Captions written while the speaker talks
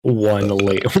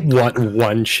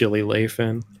one chili leaf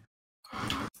in.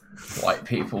 White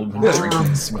people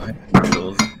drinking smoke.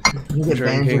 You get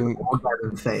Drinking- in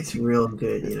the face real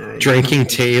good, you know. Drinking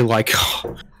tea like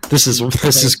this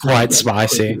is quite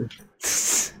spicy.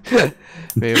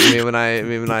 me when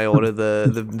I order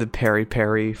the peri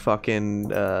peri fucking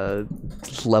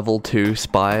level 2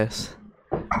 spice.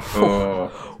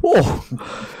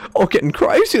 Oh, getting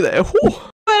crazy there. Oh.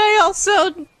 But I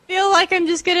also feel like I'm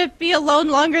just gonna be alone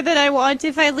longer than I want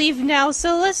if I leave now,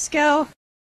 so let's go.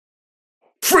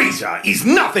 Freezer is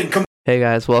nothing Hey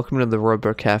guys, welcome to the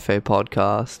Robo-Café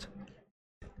podcast.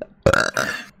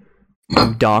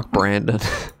 I'm Dark Brandon.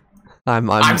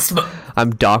 I'm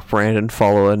Dark Brandon,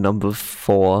 follower number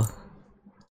 4.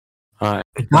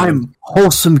 I'm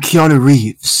wholesome Keanu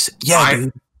Reeves. Yeah,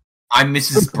 dude. I'm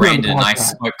Mrs. Brandon. I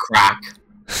smoke crack.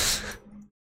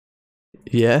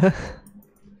 Yeah?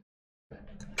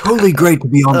 Totally great to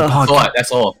be on the podcast.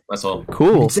 That's all.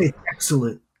 Cool. I'd say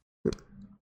excellent.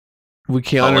 Would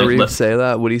Keanu Reeves say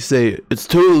that? Would he say, it's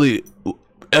totally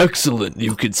excellent,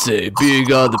 you could say,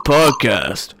 being on the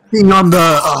podcast? Being on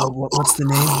the, what's the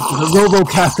name? The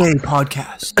Robo-Café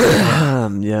podcast.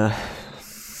 Yeah.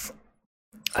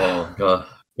 Oh,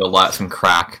 go light some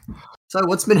crack. So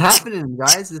what's been happening,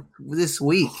 guys, this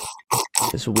week?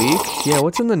 This week? Yeah,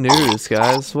 what's in the news,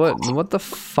 guys? What the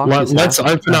fuck is Let's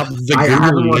happening? open up the I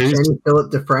haven't Google watched News. any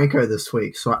Philip DeFranco this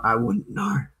week, so I wouldn't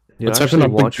know. You Let's actually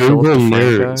open up the watch Philip Google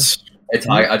DeFranco? News.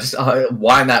 I just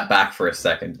wind that back for a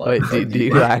second. Wait, do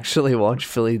you actually watch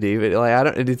Philly David? Like, I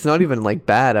don't. It's not even like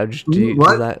bad. I just.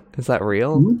 What? Is that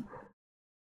real?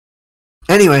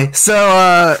 Anyway,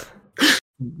 so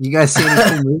you guys see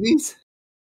any cool movies?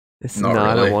 Not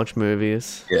I really. don't watch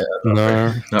movies. Yeah,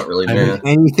 No. not really. I Man.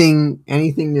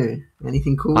 Anything new?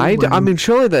 Anything cool? I mean,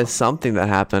 surely there's something that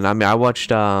happened. I mean, I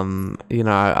watched. I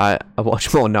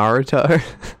watched more Naruto.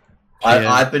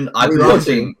 I've been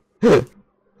watching.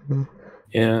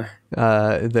 Yeah.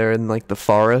 They're in like the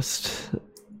forest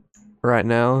right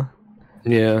now.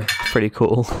 Yeah. Pretty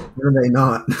cool. Or are they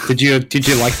not? Did you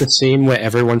like the scene where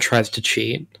everyone tries to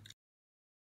cheat?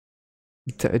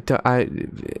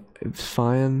 It's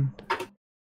fine.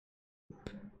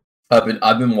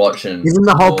 I've been watching. Isn't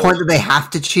the whole point that they have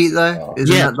to cheat though?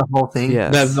 Isn't Yeah. that the whole thing? Yeah.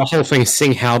 The whole thing is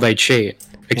seeing how they cheat,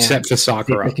 except for Think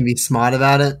Sakura. they can be smart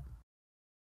about it.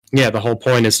 Yeah, the whole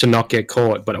point is to not get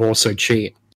caught, but also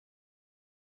cheat.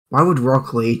 Why would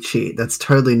Rock Lee cheat? That's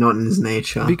totally not in his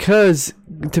nature. Because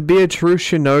to be a true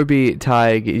shinobi,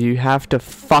 Tig, you have to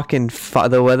fucking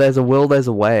where there's a will, there's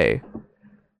a way.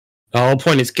 The whole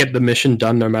point is get the mission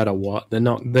done no matter what. They're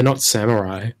not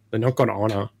samurai. They're not got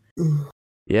honor.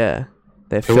 Yeah,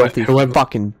 they're Whoever- filthy whoever-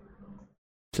 fucking.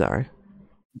 Sorry.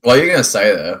 What are you gonna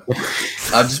say there?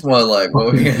 I just want to what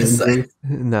were you gonna say?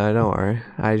 No, don't worry.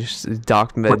 I just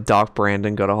Doc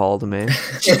Brandon got a hold of me.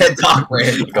 Yeah, Doc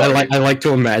Brandon. I like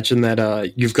to imagine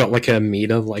that you've got like a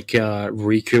meter like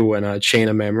Riku and Chain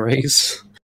of Memories.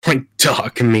 Like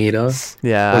Dark meter.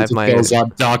 Yeah, I Once have it my fills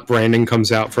up, Dark Brandon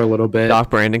comes out for a little bit.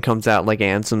 Doc Brandon comes out like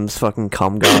Ansem's fucking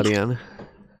cum guardian.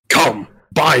 Come,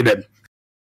 Biden.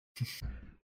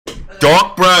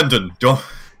 Dark Brandon.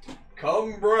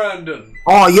 Come, Brandon.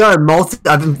 Oh, yeah,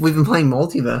 we've been playing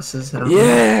multiverses. haven't we?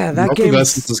 Yeah, that game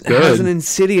Multiverses is has good. an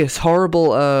insidious,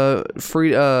 horrible,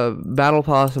 free battle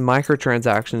pass and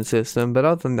microtransaction system. But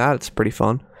other than that, it's pretty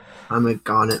fun. I'm a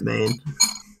Garnet man.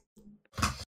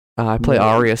 I play Yeah.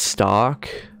 Arya Stark.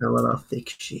 Know what how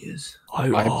thick she is. I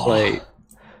play.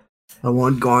 I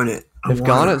want Garnet. If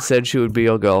Garnet said she would be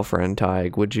your girlfriend,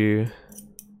 Tig, would you?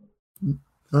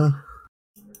 No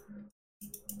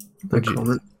Would you-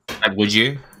 comment. Would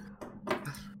you?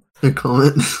 No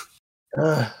comment.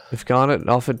 If Garnet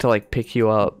offered to like pick you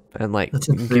up and like That's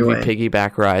a give you three-way.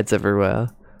 piggyback rides everywhere.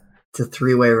 It's a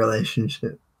 3-way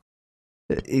relationship.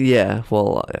 Yeah,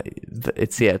 well,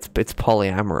 it's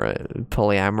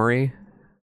polyamory.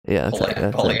 Yeah, that's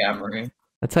Polyamory.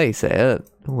 that's how you say it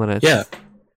when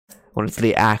it's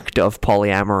the act of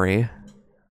polyamory.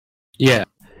 Yeah.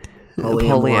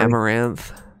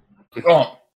 Polyamaranth.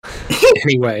 Oh,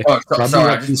 Anyway, Oh, I've been sorry,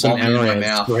 I watching just some vomited in my anime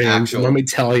mouth, streams, actual. and let me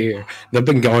tell you, they've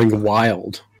been going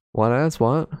wild. What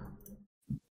what?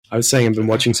 I was saying I've been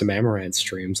watching some Amaranth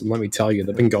streams, and let me tell you,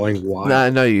 they've been going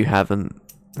wild. No, you haven't.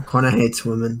 Connor hates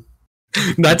women.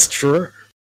 That's true.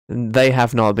 They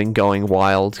have not been going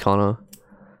wild, Connor.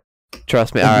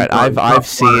 Trust me. All right, They've been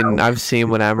I've going seen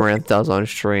what Amaranth does on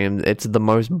stream. It's the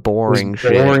most boring Most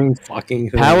shit. boring fucking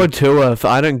thing. Power to her.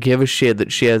 I don't give a shit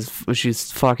that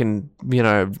she's fucking,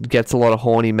 gets a lot of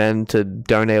horny men to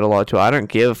donate a lot to her. I don't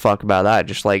give a fuck about that.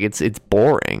 Just like it's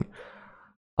boring.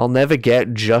 I'll never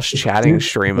get just chatting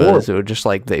streamers who are just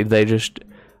like they just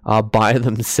by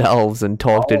themselves and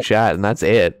talk to chat, and that's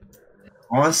it.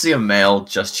 I want to see a male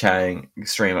just chatting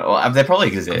streamer. Well, they probably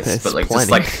exist, There's but like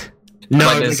plenty. just like No,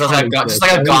 like, it's just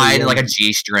like a guy in like a yeah.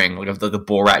 G-string, like the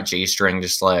Borat G-string,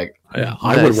 just like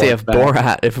I would see watch if that.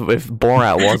 Borat if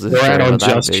Borat was a Borat streamer, on that'd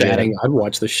just be good. chatting. I'd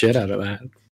watch the shit out of that.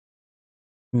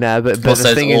 Nah, but Also,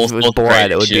 the thing it's is with all Borat,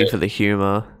 it would shit. be for the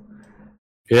humor.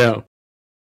 Yeah.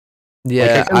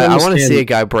 Yeah, can I want to understand- see a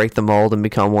guy break the mold and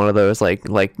become one of those like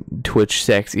Twitch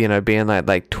sex, you know, being that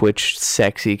like Twitch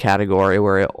sexy category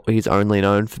where he's only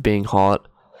known for being hot.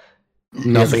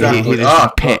 Nothing. Exactly. He just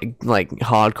Ah, like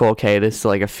hardcore caters to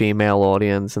like a female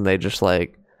audience, and they just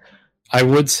like I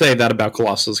would say that about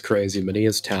Colossus Crazy, but he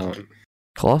has talent.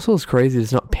 Colossal's crazy.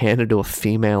 Does not pander to a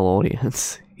female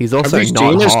audience. He's Have also you not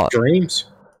seen his hot. streams?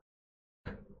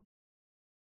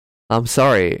 I'm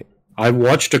sorry. I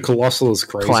watched a Colossus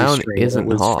Crazy Clown stream. And isn't it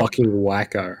was hot. fucking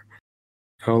wacko.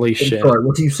 Holy shit. Sorry,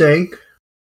 what are you saying?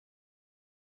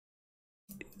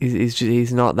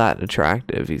 He's not that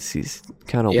attractive. He's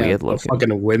kind of Yeah, weird but looking.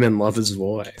 fucking women love his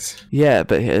voice. Yeah,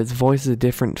 but his voice is a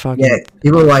different fucking. Yeah,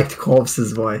 people liked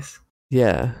Corpse's voice.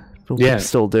 Yeah, people Yeah.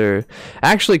 still do.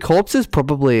 Actually, Corpse is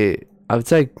probably. I would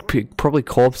say probably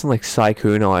Corpse and like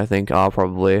Sykkuno, I think, are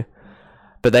probably.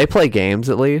 But they play games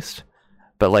at least.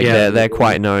 But like Yeah. they're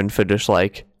quite known for just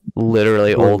like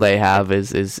literally all they have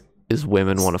is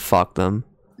women want to fuck them.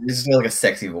 this is like a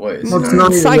sexy voice. Well, you it's know?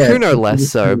 not even- Sykkuno yeah, less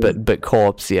so, it's- but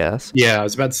Corpse, yes. Yeah, I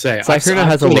was about to say. Sykkuno I've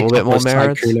has a seen little bit couple more of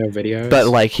merits, Sykkuno videos. But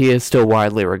like he is still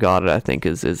widely regarded, I think,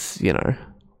 as you know,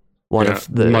 one Yeah, of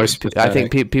the most I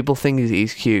think pathetic. people think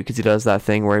he's cute because he does that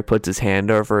thing where he puts his hand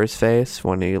over his face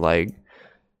when he like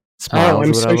smiles oh, I'm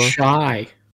or so whatever. shy.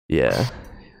 Yeah,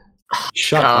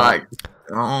 Shut God. up.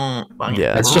 Oh,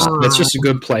 yeah, That's just a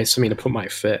good place for me to put my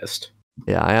fist.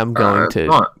 yeah. I am going to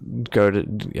not. go to.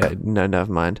 Yeah, no,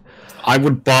 never mind. I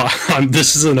would box.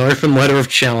 This is an open letter of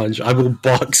challenge. I will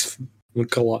box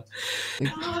Nicola.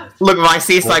 Look, if I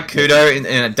see Sykkuno in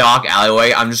a dark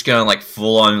alleyway, I'm just gonna like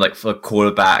full on like for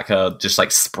quarterback, just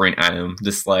like sprint at him,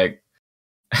 just like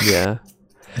Yeah,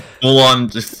 full on,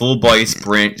 just full body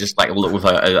sprint, just like look with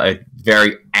a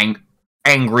very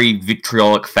angry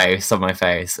vitriolic face on my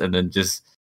face, and then just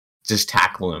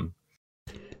tackle him.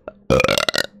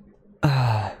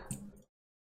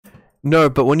 no,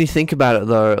 but when you think about it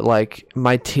though, like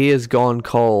my tea has gone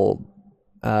cold,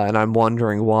 and I'm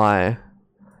wondering why.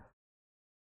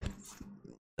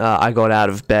 I got out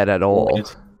of bed at all.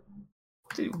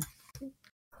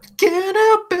 Get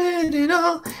up and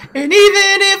all, and even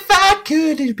if I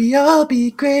could, it'd be all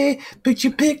be great. Put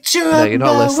your picture No, up. you're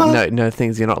not listening. No,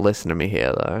 things. You're not listening to me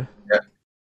here, though. Yeah.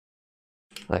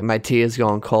 Like my tea has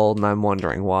gone cold, and I'm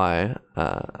wondering why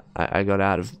I got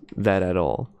out of bed at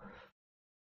all.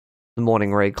 The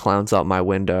morning ray clowns up my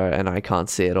window, and I can't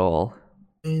see it all.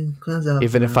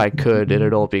 Even if I could,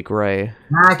 it'd all be grey.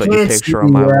 I but your can't picture see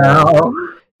on my well.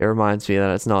 It reminds me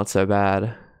that it's not so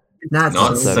bad. Not,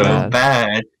 Not so so bad.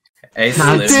 bad. Hey,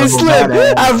 Not Slim. so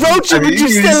bad. I wrote you, but you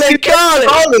still ain't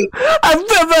calling. I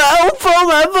remember old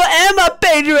phone and my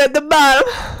pager at the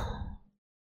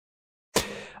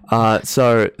bottom.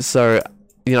 So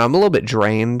you know, I'm a little bit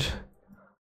drained,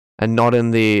 and not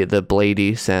in the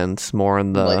blady sense, more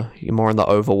in the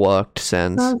overworked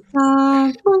sense.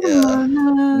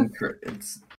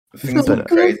 Things But, are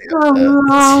crazy out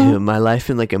there. Dude, my life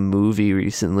in like a movie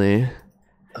recently.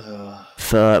 Ugh.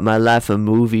 Fuck, my life a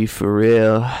movie for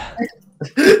real.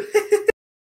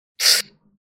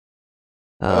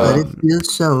 But it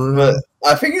feels so. But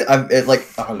I think it's like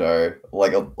I don't know,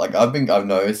 like I'm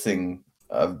noticing.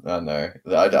 I don't know.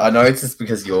 I know it's just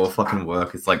because your fucking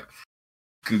work is like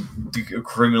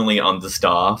criminally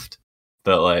understaffed,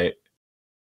 but like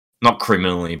not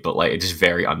criminally, but like it's just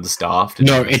very understaffed.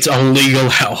 No, it's illegal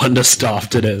how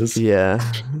understaffed it is. Yeah.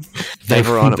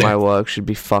 Everyone at my work should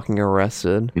be fucking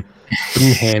arrested.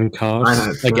 In handcuffs, I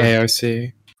know, like sure.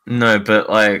 AOC. No, but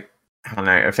like I don't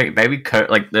know. I think maybe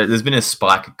like there's been a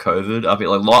spike of COVID.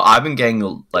 I've been getting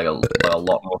like a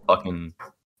lot more fucking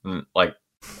like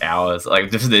hours.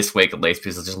 Like just this week at least,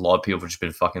 because just a lot of people have just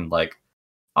been fucking like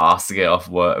asked to get off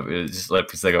work. It's just like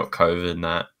because they got COVID and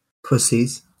that.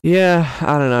 Pussies. Yeah,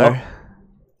 I don't know.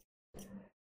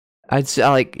 I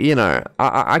like, you know,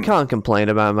 I can't complain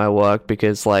about my work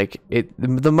because like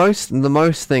the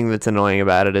most thing that's annoying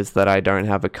about it is that I don't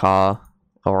have a car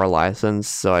or a license,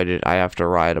 so I have to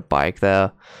ride a bike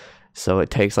there, so it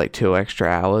takes like 2 extra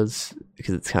hours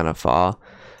because it's kind of far,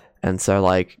 and so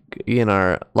like, you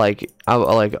know, like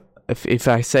if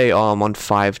I say, oh, I'm on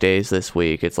 5 days this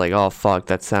week, it's like, oh fuck,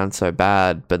 that sounds so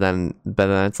bad, but then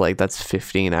it's like that's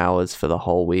 15 hours for the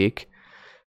whole week.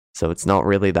 So it's not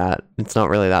really that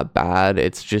bad.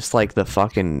 It's just like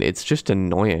it's just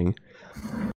annoying.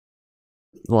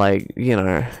 Like,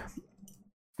 Yeah.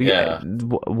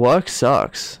 Work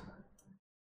sucks.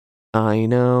 I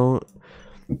know.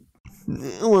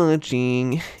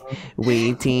 Watching,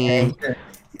 waiting.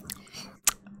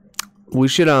 We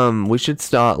should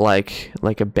start like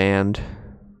a band.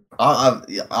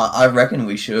 I reckon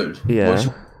we should. Yeah.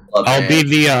 I'll be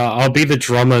the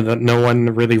drummer that no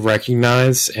one really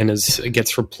recognizes and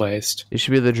gets replaced. You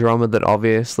should be the drummer that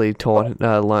obviously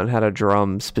learned how to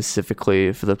drum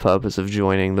specifically for the purpose of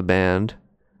joining the band.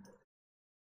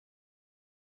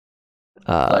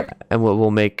 And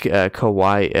we'll make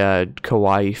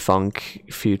kawaii funk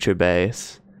future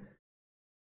bass.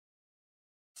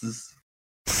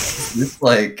 This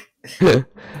like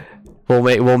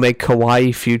we'll make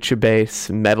kawaii future bass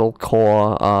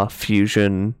metalcore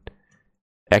fusion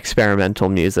experimental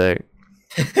music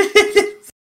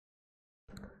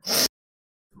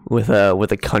with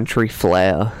a country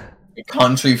flair. A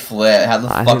country flair.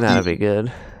 I think that'd be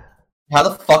good. How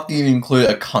the fuck do you include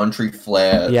a country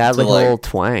flair? Yeah, like a little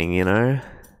twang, You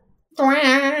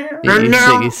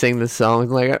sing the song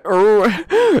like, oh,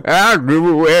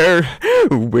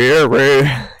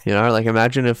 where, like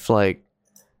imagine if like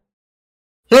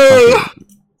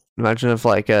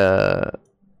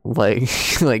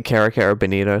Cara Cara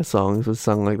Bonito songs was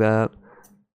sung like that.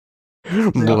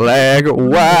 Black,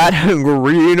 white,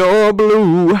 green or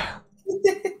blue.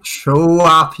 Show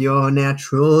off your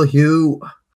natural hue.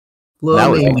 That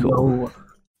would be cool.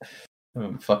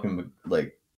 Fucking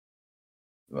like,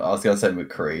 I was gonna say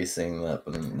McCree singing that,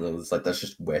 but then it was like that's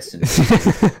just Western.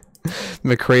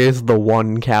 McCree is the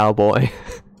one cowboy.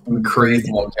 McCree's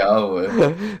the one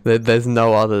cowboy. There's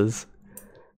no others.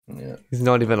 Yeah. He's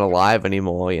not even alive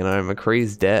anymore.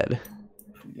 McCree's dead.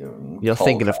 You're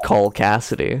thinking of Cole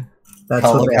Cassidy. That's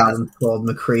what the album's called.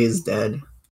 McCree's dead.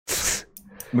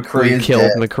 McCree is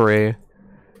killed dead. McCree.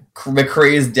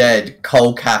 McCree is dead.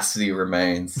 Cole Cassidy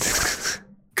remains.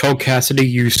 Cole Cassidy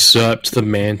usurped the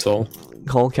mantle.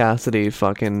 Cole Cassidy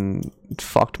fucking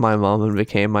fucked my mom and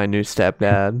became my new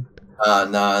stepdad.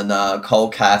 Nah. Cole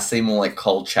Cassidy, more like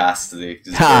Cole Chastity.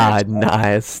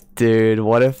 Nice, dude.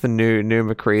 What if the new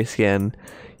McCree skin?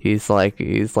 He's like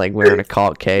wearing a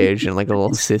cock cage and like a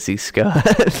little sissy skirt.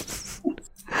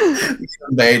 He's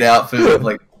made outfit of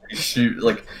like shoot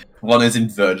like one of his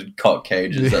inverted cock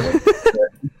cages that like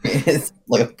it's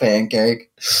like a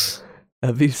pancake.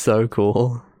 That'd be so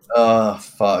cool. Oh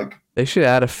fuck! They should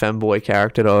add a femboy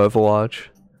character to Overwatch.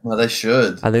 Well, they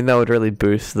should. I think that would really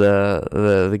boost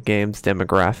the game's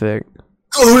demographic.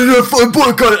 Oh,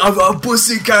 boycott! I'm a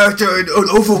pussy character in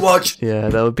Overwatch. Yeah,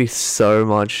 that would be so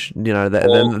much. Then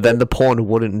the porn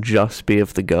wouldn't just be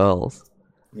of the girls.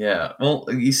 Yeah, well,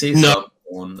 you see some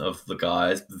porn of the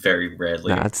guys very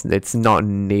rarely. Nah, it's not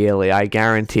nearly. I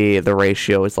guarantee the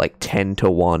ratio is like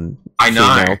 10-1. I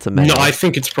know. Female to male. No, I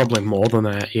think it's probably more than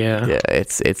that. Yeah. Yeah,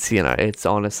 it's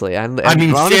honestly, and I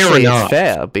mean, honestly, fair it's enough.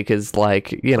 fair because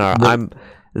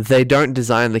they don't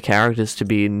design the characters to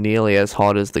be nearly as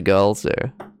hot as the girls do.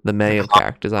 The male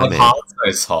characters, I mean.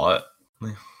 Hanzo's hot.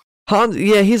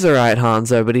 Yeah, he's alright,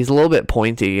 Hanzo, but he's a little bit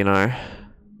pointy,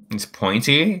 He's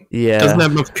pointy? Yeah. Doesn't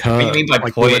have enough curve. What do you mean by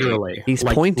pointy? Literally. He's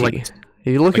pointy.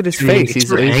 You look at his too- face, he's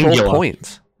too all angular.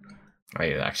 points. Oh,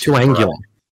 yeah, Too actually. angular.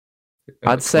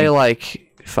 I'd say I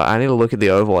need to look at the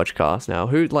Overwatch cast now.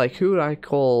 Who would I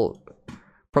call?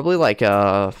 Probably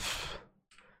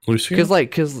Lucio?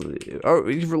 because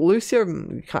Lucio,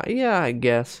 yeah, I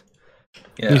guess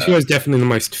Yeah. Lucio is definitely the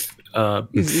most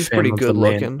he's femme pretty of the good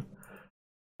men. looking.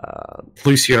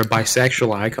 Lucio,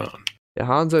 bisexual icon. Yeah,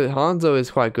 Hanzo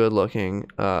is quite good looking.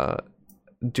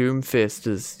 Doomfist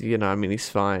is, he's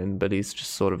fine, but he's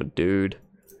just sort of a dude.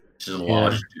 Just a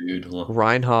large dude.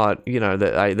 Reinhardt,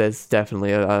 there's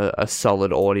definitely a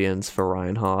solid audience for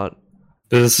Reinhardt.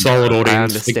 There's a solid I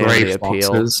audience for understand Grey the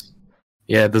appeal. Foxes.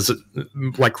 Yeah, there's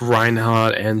like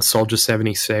Reinhardt and Soldier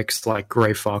 76, like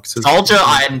Grey Foxes. Soldier,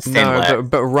 I understand that. No,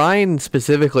 but Ryan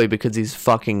specifically because he's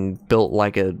fucking built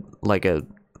like a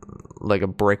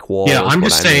brick wall. Yeah, is I'm what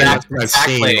just I saying mean. that's what I've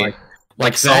Exactly. seen.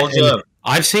 Like that, Soldier. and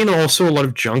I've seen also a lot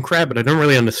of Junkrat, but I don't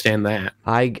really understand that.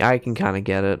 I can kind of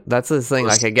get it. That's the thing.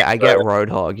 Like I get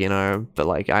Roadhog, but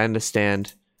like I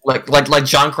understand. Like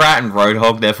Junkrat and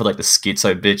Roadhog, they're for like the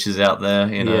schizo bitches out there,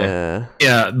 Yeah.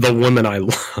 Yeah, the woman I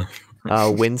love.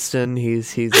 Winston,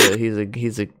 he's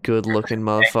a good looking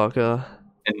motherfucker.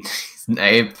 And he's an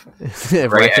ape.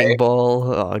 Wrecking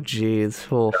Ball. Oh jeez.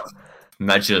 Oh.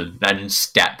 Imagine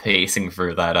stat piecing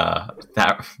through that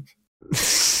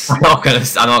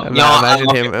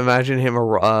Imagine him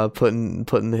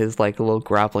putting his like little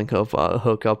grappling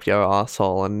hook up your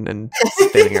asshole and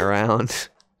spinning around.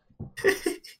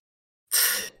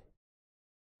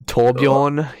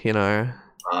 Torbjorn, you know.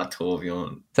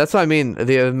 Torbjorn. That's what I mean.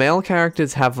 The male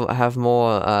characters have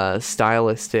more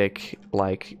stylistic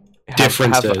like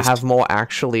differences. Have more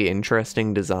actually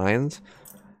interesting designs.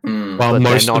 While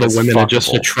most of the women are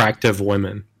just attractive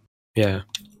women. Yeah.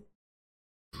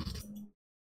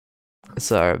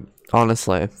 So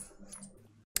honestly,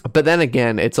 but then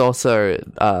again, it's also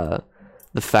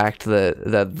the fact that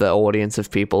the audience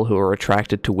of people who are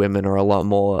attracted to women are a lot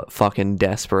more fucking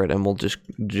desperate and will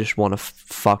just want to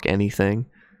fuck anything.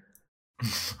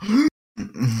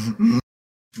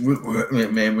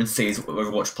 Man, when sees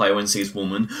Overwatch player, when sees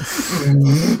woman.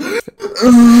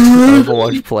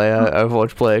 Overwatch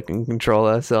player can control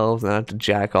ourselves and have to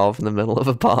jack off in the middle of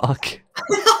a park.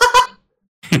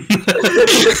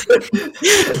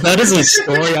 That is a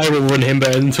story I will remember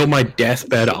until my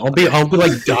deathbed. I'll be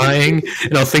like dying,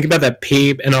 and I'll think about that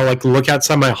peep, and I'll like look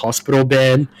outside my hospital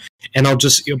bed, and I'll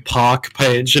just park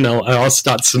page, and I'll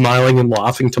start smiling and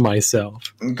laughing to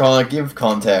myself. Give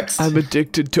context. I'm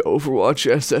addicted to Overwatch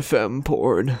SFM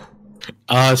porn.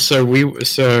 So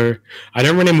I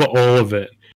don't remember all of it.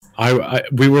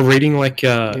 We were reading like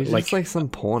some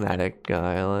porn addict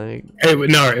guy, like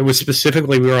it was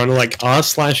specifically we were on like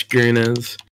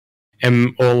r/gooners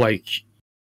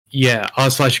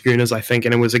r/gooners I think,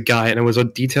 and it was a guy, and it was a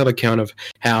detailed account of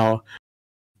how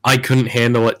I couldn't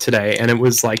handle it today, and it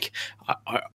was like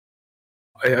I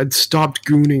had stopped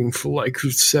gooning for like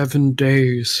 7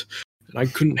 days, and I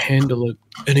couldn't handle it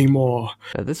anymore.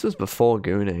 This was before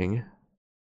gooning.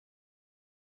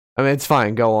 I mean, it's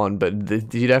fine. Go on, but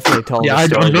you definitely told the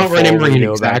story. I'm not remembering it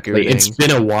exactly. About it's been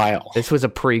a while. This was a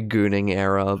pre-gooning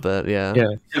era, but yeah.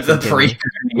 It's a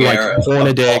pre-gooning era. Porn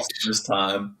addict. This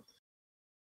time.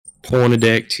 Porn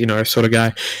addict, sort of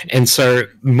guy. And so,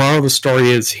 moral of the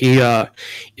story is he,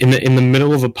 in the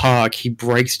middle of a park, he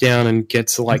breaks down and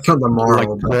gets like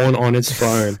porn on his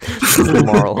phone. The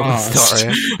moral of the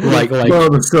story. Moral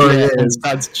of the story is and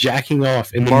starts jacking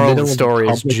off in the moral middle of the story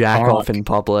is jack park. Off in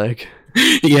public.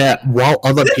 Yeah, while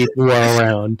other people were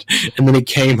around, and then he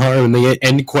came home, and the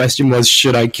end question was,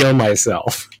 "Should I kill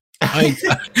myself?" I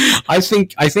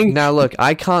think. Now, look,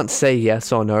 I can't say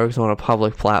yes or no because I'm on a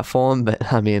public platform,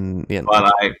 but I mean,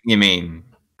 But you mean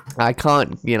I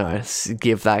can't,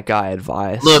 give that guy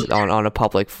advice on a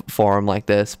public forum like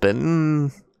this, but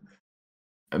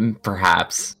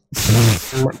perhaps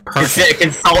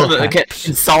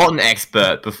consult an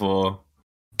expert before.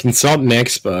 Consult an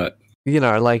expert.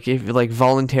 Like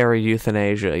voluntary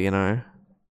euthanasia, Yeah,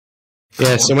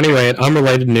 so anyway, in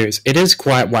unrelated news, it is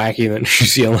quite wacky that New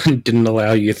Zealand didn't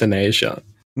allow euthanasia.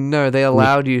 No, they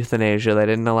allowed euthanasia, they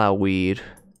didn't allow weed.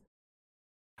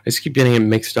 I just keep getting it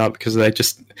mixed up because they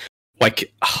just,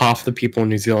 like, half the people in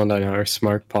New Zealand I know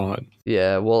smoke pot.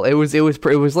 Yeah, well, it was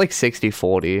like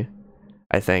 60-40,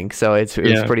 I think, so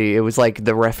it was like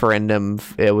the referendum,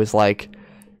 it was like,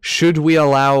 should we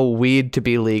allow weed to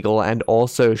be legal, and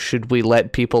also should we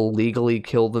let people legally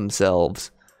kill themselves?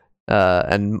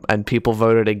 And people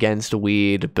voted against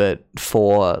weed, but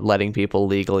for letting people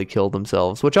legally kill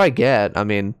themselves, which I get. I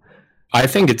mean, I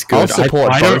think it's good. I'll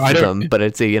support both of them, but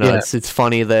it's it's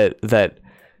funny that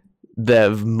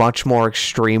the much more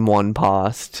extreme one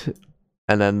passed,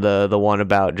 and then the one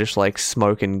about just like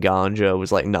smoking ganja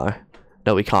was like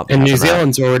no, we can't. And New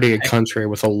Zealand's already a country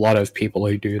with a lot of people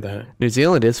who do that. New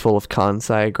Zealand is full of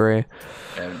cunts, I agree.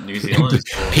 New Zealand is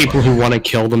people who want to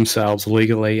kill themselves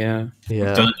legally. Yeah.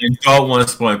 Don't want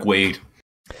to smoke weed.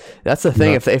 That's the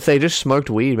thing. No. If they just smoked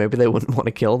weed, maybe they wouldn't want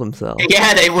to kill themselves.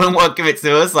 Yeah, they wouldn't want to commit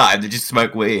suicide. They just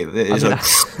smoke weed.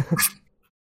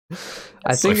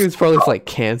 I think it was probably for like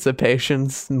cancer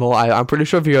patients more. I'm pretty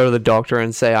sure if you go to the doctor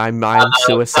and say I'm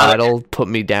suicidal, put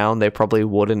me down, they probably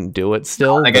wouldn't do it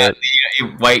still. Again,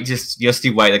 wait, just you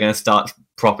wait. They're gonna start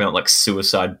propping up like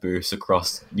suicide booths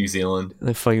across New Zealand.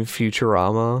 The fucking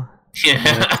Futurama.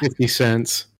 Yeah, 50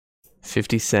 cents.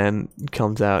 50 Cent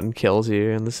comes out and kills you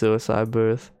in the suicide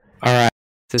booth. All right.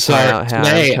 So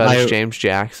today, Curtis James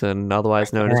Jackson,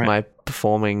 otherwise known as my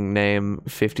performing name,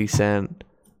 50 Cent.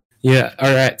 Yeah,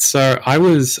 all right. So I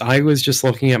was just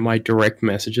looking at my direct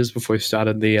messages before we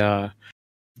started this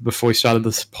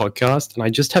podcast, and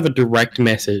I just have a direct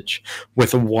message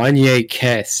with a 1-year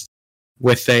cast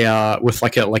with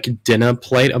like a dinner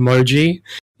plate emoji,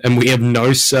 and we have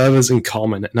no servers in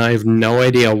common, and I have no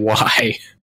idea why.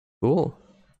 Cool.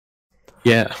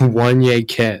 Yeah, 1-year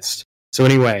cast. So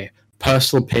anyway,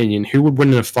 personal opinion: who would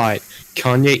win in a fight,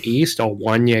 Kanye East or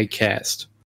 1-year cast?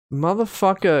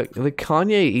 Motherfucker, the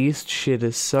Kanye East shit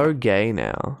is so gay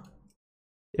now.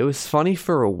 It was funny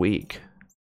for a week,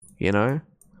 you know?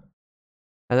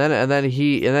 And then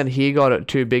he got it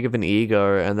too big of an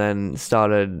ego and then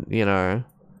started, you know,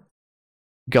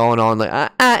 going on like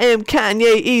I am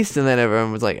Kanye East, and then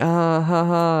everyone was like ha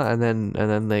ha, and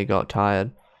then they got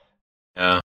tired.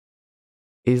 Yeah.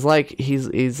 He's like a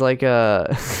he's like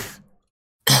a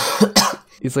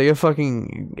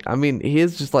fucking, I mean, he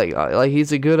is just like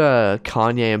he's a good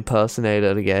Kanye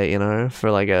impersonator to get, you know,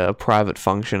 for like a private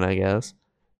function, I guess.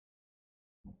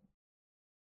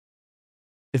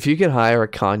 If you could hire a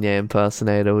Kanye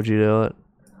impersonator, would you do it?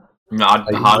 No,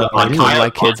 I'd hire my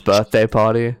kid's birthday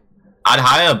party. I'd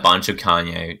hire a bunch of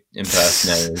Kanye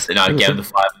impersonators, and I'd get them to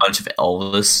fight a bunch of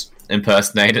Elvis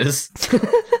impersonators.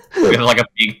 We have like a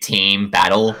big team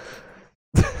battle.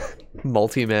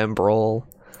 Multi-man brawl.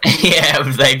 Yeah,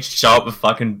 they show up with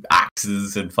fucking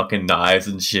axes and fucking knives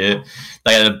and shit.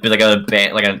 They got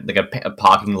a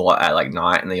parking lot at like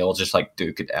night, and they all just like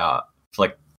duke it out for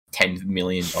like $10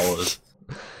 million.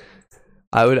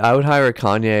 I would hire a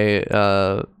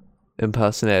Kanye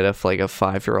impersonator for like a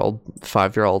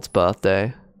 5-year-old's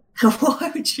birthday.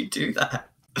 Why would you do that?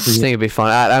 I just think it'd be fun.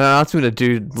 And I asked him to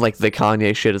do like the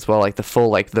Kanye shit as well, like the full,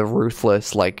 like the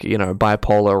ruthless, like, you know,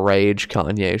 bipolar rage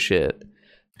Kanye shit.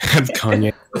 Have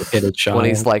Kanye hit a child when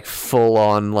he's like full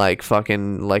on like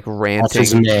fucking like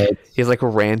ranting. He's like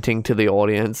ranting to the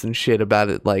audience and shit about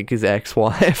it, like his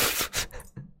ex-wife.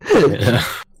 Yeah.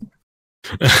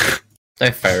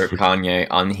 Their favorite Kanye,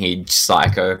 unhinged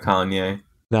psycho Kanye.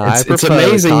 No, It's I prefer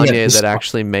amazing Kanye that that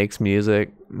actually makes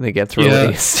music that gets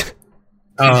released.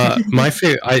 My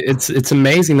favorite. It's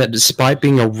amazing that despite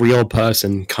being a real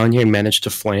person, Kanye managed to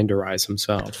Flanderize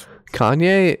himself.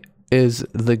 Kanye is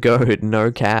the GOAT,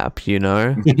 no cap, you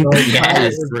know?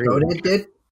 Yes.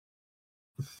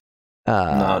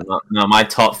 No, my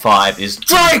top 5 is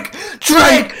Drake!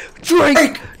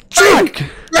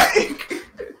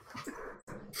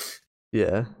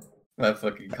 Yeah. My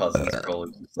fucking cousin's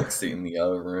probably just like sitting in the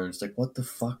other room, just like, what the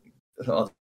fuck are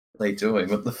they doing?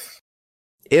 What the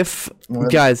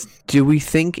Guys, do we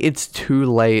think it's too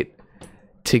late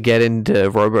to get into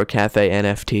Robo-Cafe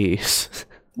NFTs?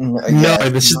 No,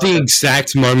 this is the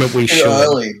exact moment we should.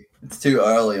 Early. It's too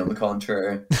early, on the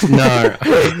contrary. No.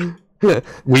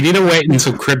 We need to wait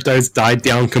until crypto's died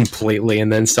down completely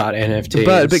and then start NFTs.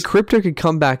 But crypto could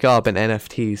come back up and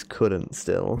NFTs couldn't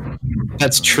still.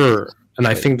 That's true. And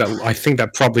I think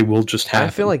that probably will just happen.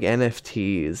 I feel like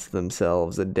NFTs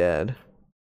themselves are dead.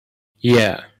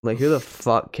 Yeah. Like, who the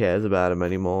fuck cares about them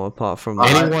anymore, apart from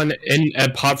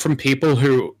apart from people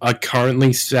who are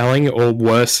currently selling or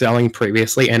were selling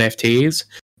previously NFTs?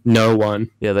 No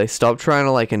one. Yeah, they stopped trying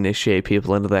to like initiate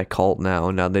people into their cult now,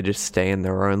 and now they just stay in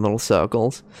their own little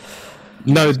circles.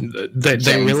 No,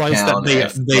 they realize that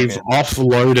they've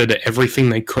offloaded everything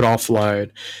they could offload.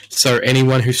 So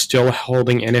anyone who's still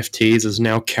holding NFTs is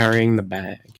now carrying the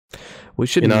bag. We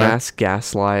should mass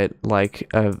gaslight like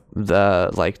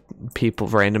the like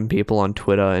random people on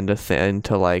Twitter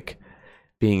into like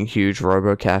being huge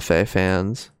Robo-Cafe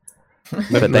fans,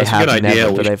 but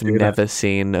they've never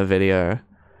seen a video.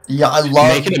 Yeah, I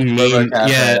love it a meme.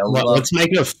 Yeah, let's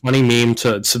make it a funny meme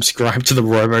to subscribe to the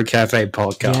Robo-Cafe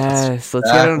podcast. Yes, let's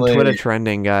get it on Twitter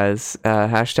trending, guys.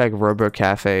 Hashtag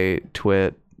Robo-Cafe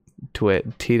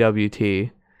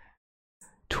TWT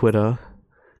Twitter.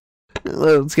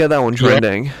 Let's get that one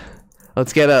trending. Yeah.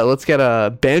 Let's get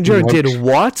a Banjo did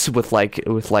what with like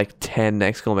 10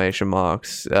 exclamation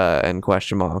marks and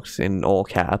question marks in all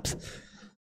caps.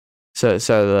 So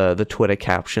the Twitter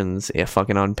captions,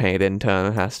 fucking unpaid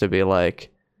intern has to be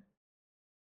like,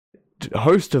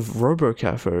 host of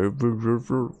Robo-Cafe.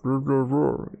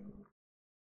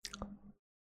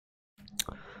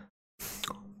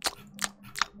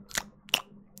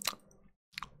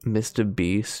 Mr.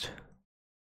 Beast.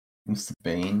 Mr.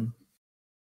 Bean.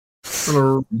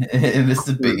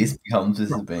 Mr. Beast becomes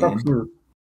Mr. Bean.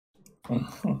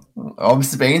 Oh,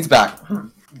 Mr. Bean's back.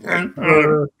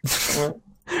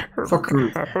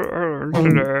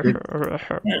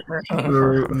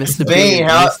 Mr. Bean,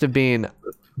 Mr. Bean.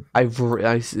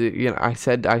 I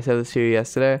said this to you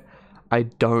yesterday. I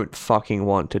don't fucking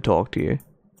want to talk to you.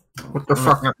 What the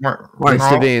fuck?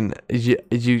 Mr. Bean,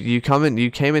 you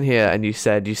came in here and you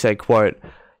said quote,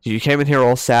 you came in here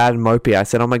all sad and mopey. I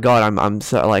said, oh my god, I'm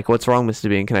so like, what's wrong, Mr.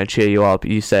 Bean? Can I cheer you up?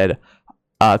 You said,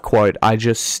 quote, I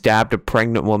just stabbed a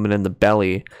pregnant woman in the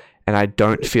belly and I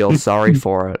don't feel sorry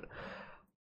for it.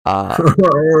 I'm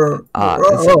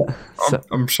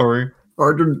sorry.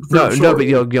 No, but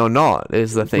you're not,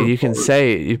 is the thing. You can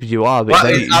say you are, but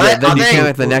then you came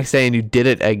back the next day and you did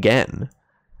it again.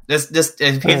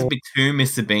 there appears to be two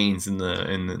Mr. Beans in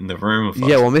the room. Of us.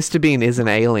 Yeah, well, Mr. Bean is an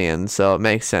alien, so it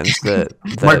makes sense that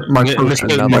Mr.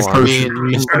 another one.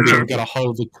 Mr. Bean got a hold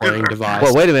of the cloning device.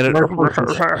 Well, wait a minute. Hello,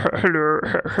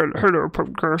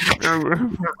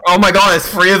 podcast. Oh my god, there's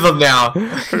three of them now.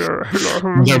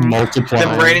 They're multiplying.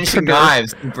 They're brandishing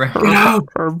knives. I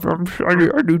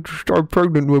need to start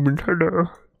pregnant women. Hello.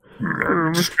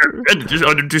 Just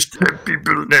understand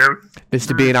people now.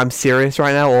 Mr. Bean, I'm serious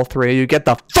right now. All three of you, get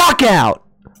the fuck out!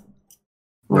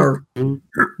 No,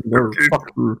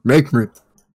 fuck you. Make me.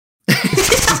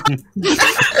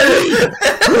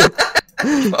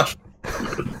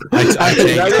 I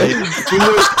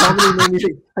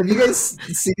Have you guys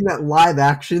seen that live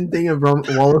action thing of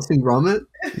Wallace and Gromit?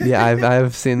 Yeah,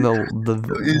 I've seen the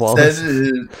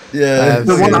Yeah,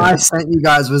 The one I sent you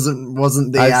guys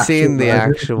wasn't the. I've seen the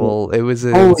version. actual. It was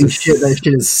Holy shit! That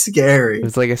shit is scary. It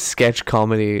was like a sketch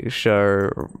comedy show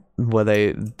where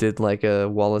they did like a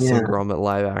Wallace and Gromit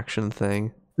live action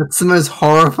thing. That's the most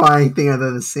horrifying thing I've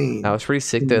ever seen. I was pretty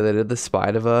sick though. They did the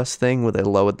Spider-Verse thing where they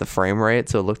lowered the frame rate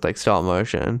so it looked like stop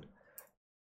motion.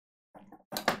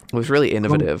 It was really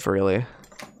innovative, really.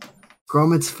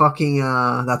 Gromit's fucking.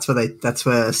 That's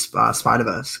where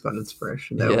Spider-Verse got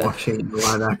inspiration. They were watching the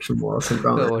live action Wallace and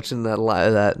They're Gromit. watching that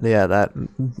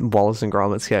Wallace and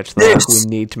Gromit sketch. Yes. We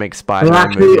need to make They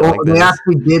Spider-Man movie like they this.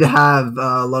 actually did have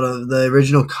a lot of the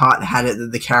original cut had it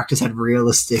that the characters had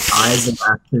realistic eyes in the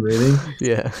actually moving.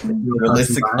 Yeah,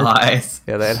 realistic eyes.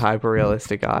 yeah, they had hyper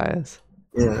realistic eyes.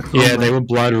 Yeah, Yeah, they were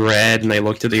blood red, and they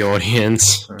looked at the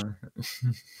audience.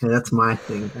 Yeah, that's my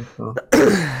thing. I thought.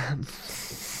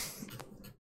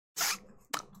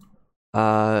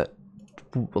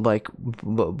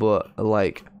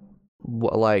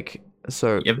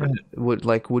 So Yeah,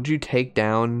 but would you take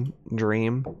down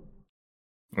Dream?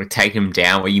 we take him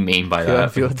down. What do you mean by that?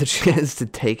 If you had the chance to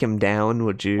take him down,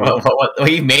 would you? What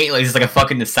do you mean? Like, it's like a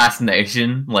fucking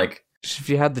assassination? Like, If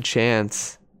you had the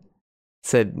chance,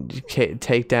 said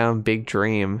take down Big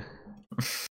Dream.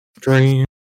 Dream.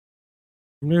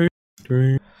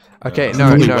 Okay,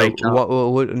 Uh, no. wake up. What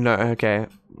would no? Okay.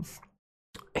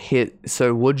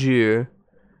 So would you?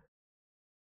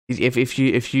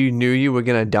 If you knew you were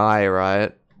gonna die,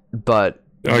 right? But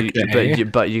Okay.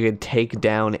 but you could take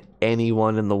down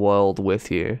anyone in the world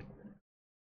with you.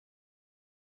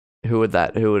 Who would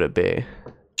it be?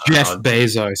 Jeff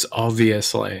Bezos,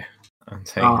 obviously. I'm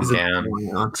taking That's down.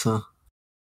 my answer.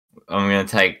 I'm gonna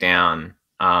take down.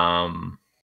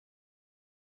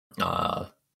 I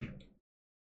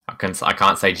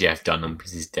can't say Jeff Dunham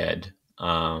because he's dead.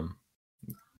 I'll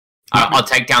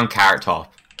take down Carrot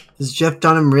Top. Is Jeff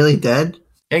Dunham really dead?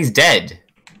 Yeah, he's dead.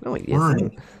 No, he Why?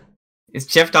 isn't. Is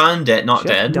Jeff Dunham dead? Not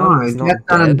Jeff dead. Dunham- No, Dunham's not Jeff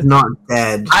Dunham's dead. not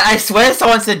dead. I swear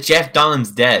someone said Jeff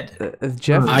Dunham's dead.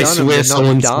 Jeff I Dunham swear did not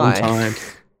someone die.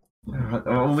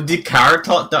 sometime. Did Carrot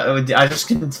Top die? I just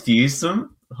confused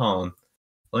them. Hold on.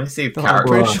 Let me see if I'm Carrot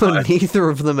pretty Top sure died. neither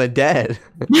of them are dead.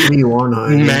 What do you want,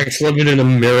 Heidi? Max living in a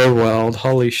mirror world.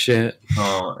 Holy shit.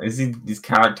 Oh, is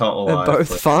Carrot Top They're alive?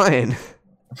 both fine.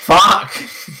 Fuck!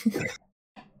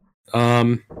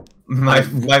 My I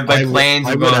plans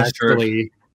would are going true.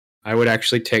 I would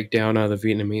actually take down the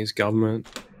Vietnamese government.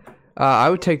 I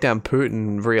would take down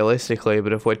Putin realistically,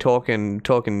 but if we're talking,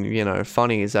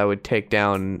 funnies, I would take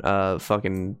down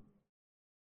fucking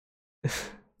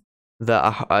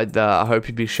I hope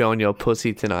you'd be showing your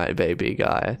pussy tonight, baby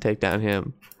guy. Take down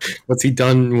him. What's he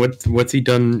done? What's he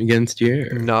done against you?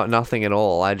 Nothing at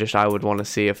all. I would want to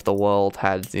see if the world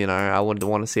had, I would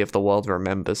want to see if the world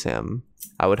remembers him.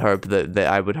 I would hope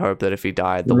that if he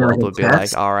died, the Yeah, world like a would be like,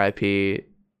 test? R.I.P.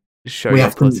 Show We your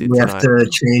have pussy to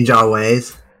tonight. change our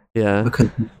ways Yeah. because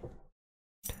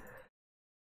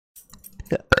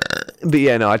But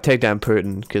yeah, no, I'd take down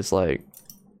Putin because that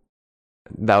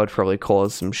would probably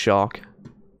cause some shock.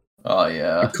 Oh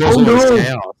yeah. Because Oh, of all no. this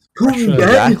chaos. Putin Russia-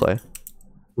 dead? Exactly.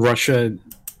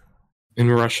 In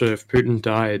Russia, if Putin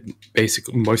died,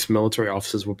 basically most military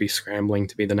officers would be scrambling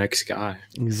to be the next guy.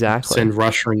 Exactly. Send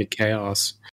Russia into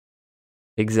chaos.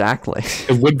 Exactly.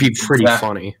 It would be pretty Yeah.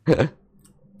 funny.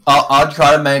 I'll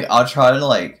try to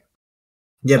like.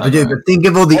 Yeah, but dude, but think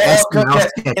of all the Oh, SNL okay.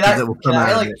 sketches Can I- that will can come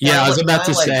I, out like, of it. Yeah, I was Can about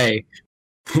to like- say.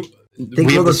 Think we of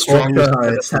all have the the strongest. talk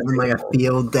shows having like a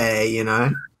field day,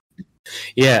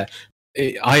 Yeah,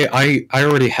 I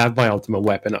already have my ultimate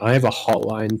weapon. I have a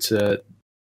hotline to.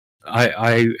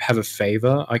 I have a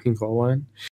favor I can call on,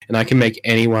 and I can make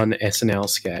anyone SNL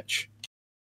sketch.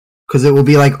 Because it will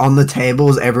be like on the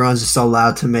tables, everyone's just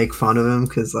allowed to make fun of him.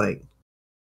 Because like,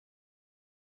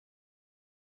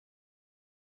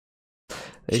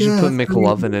 They should put Jeffrey.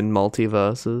 McLovin in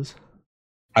multiverses.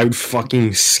 I would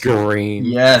fucking scream.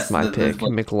 Yes, My pick,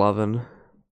 like, McLovin.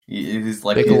 he's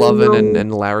like McLovin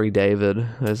and Larry David.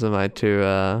 Those are my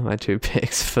two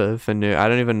picks for new. I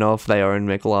don't even know if they own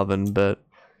McLovin, but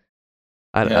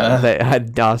I'd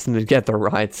asked them to get the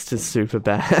rights to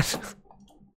Superbad.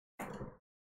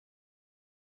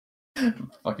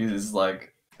 fucking is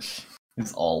like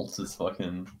his alt is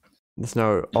fucking. There's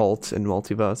no alt in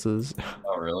multiverses.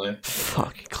 Oh really?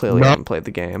 Fuck. Clearly, No. I haven't played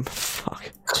the game.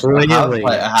 Fuck. Clearly,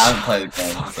 I haven't played the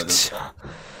game. So this,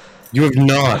 you have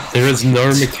not. There is no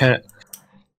mechanic.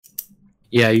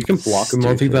 Yeah, you can block in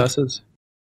Stupid. multiverses.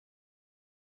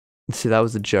 See, that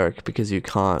was a joke because you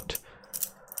can't.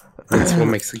 That's what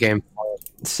makes the game.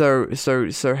 So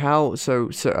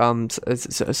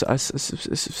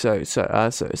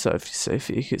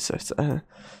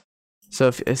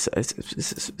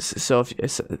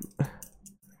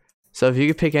if you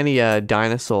could pick any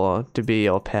dinosaur to be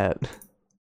your pet,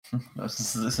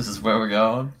 this is where we're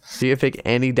going. so you could pick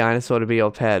any dinosaur to be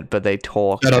your pet, but they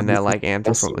talk Shut up, and they're this like is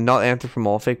awesome. not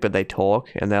anthropomorphic, but they talk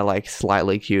and they're like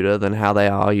slightly cuter than how they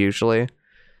are usually,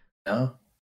 No.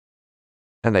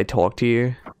 and they talk to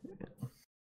you.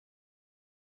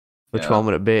 Which Yeah. one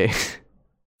would it be?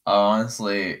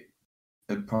 Honestly,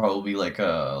 it'd probably be like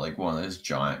one of those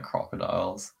giant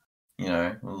crocodiles. You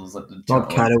know, those, like the Bob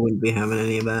giant, Catter wouldn't be having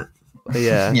any of that.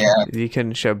 Yeah, Yeah. You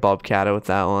couldn't show Bob Catter with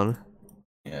that one.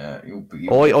 Yeah,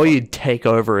 Or you'd take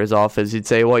over his office. You'd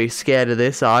say, "Well, you scared of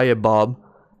this, are you, Bob?"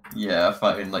 yeah,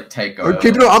 fucking like take Oh, over.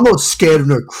 keep it up, I'm not scared of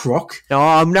no croc. No,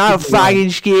 I'm not Keep it alive. fucking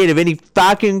scared of any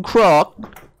fucking croc.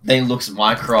 Then he looks at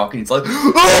my croc and he's like,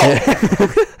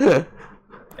 "Oh!"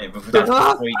 And before that's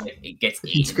before he gets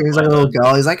He eaten. screams by like a little the-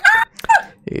 girl. He's like, "Ah!"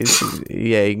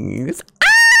 Yeah, he goes,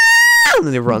 "Ah!" and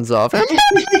then he runs off.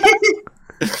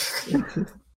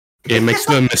 Yeah, it makes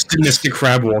the Mr.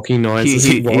 Crab walking noise as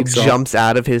he He walks up. jumps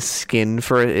out of his skin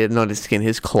not his skin,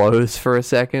 his clothes for a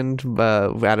second,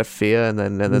 out of fear, and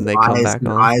then they come back his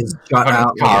on. eyes jut Fucking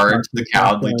out. courage, the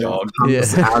cowardly dog. Comes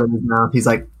Yeah. out of his mouth. He's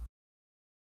like,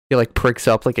 He like pricks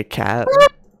up like a cat.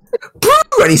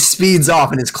 and he speeds off,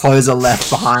 and his clothes are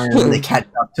left behind. And they catch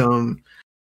up to him.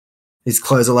 His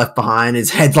clothes are left behind.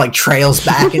 His head like trails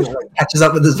back and like, catches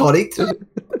up with his body.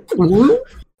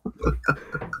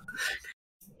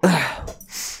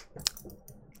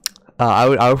 I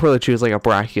would probably choose like a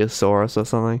Brachiosaurus or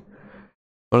something.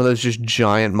 One of those just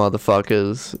giant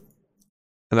motherfuckers.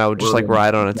 And I would just like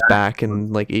ride on its back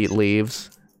and like eat leaves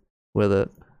with it.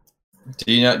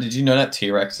 Did you know that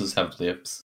T-Rexes have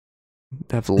lips?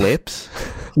 They have lips?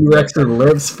 T-Rex with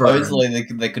lips for Obviously,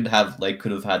 they could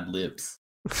have had lips.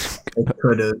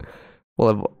 could have.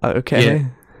 Well, okay. Yeah.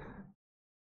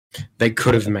 They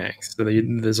could have, Max.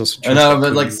 There's also. I know,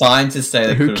 but like scientists say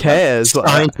they Who could've cares?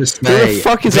 Scientists Who the say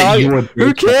fuck is that you arguing? would Who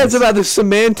be cares trans. about the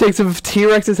semantics of if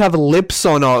T-Rexes have lips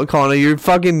or not, Connor? You're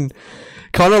fucking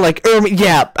Connor like,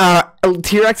 yeah,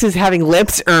 T-Rexes having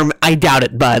lips, I doubt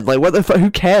it, bud. Like, what the fuck? Who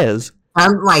cares?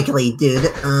 Unlikely, dude.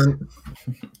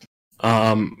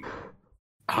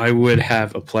 I would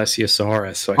have a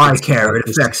plesiosaurus. So I care. It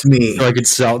affects me. So I could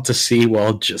sell it to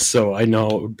SeaWorld just so I know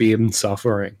it would be in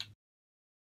suffering.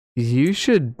 You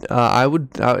should. I would.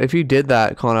 If you did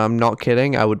that, Connor, I'm not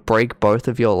kidding. I would break both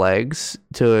of your legs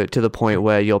to the point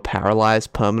where you're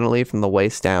paralyzed permanently from the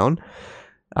waist down.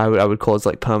 I would cause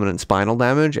like permanent spinal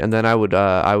damage, and then I would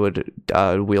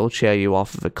wheelchair you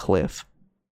off of a cliff.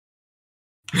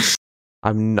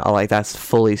 I'm not, like, that's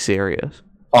fully serious.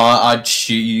 I'd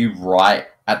shoot you right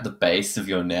at the base of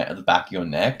your neck, at the back of your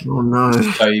neck. Oh no.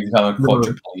 So you become a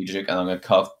quadriplegic, and I'm gonna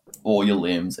cut all your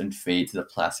limbs and feed to the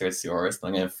Plesiosaurus. And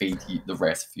I'm gonna feed you, the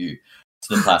rest of you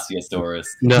to the Plesiosaurus.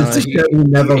 No, Just to show you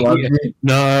never loved me.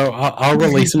 no, I'll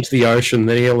release him to the ocean.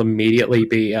 Then he'll immediately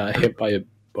be hit by a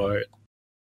boat.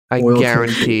 I Oil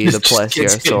guarantee the Just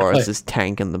gets hit by- Plesiosaurus is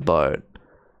tanking the boat.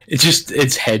 It's just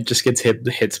its head just gets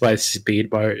hits by a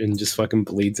speedboat and just fucking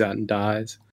bleeds out and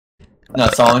dies. No,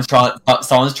 someone's trying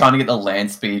to get the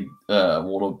land speed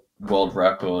world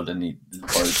record, and the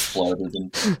boat exploded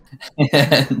and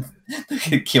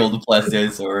they killed the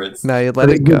Plesiosaurus. No, you let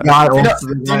it go. Do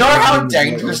you know how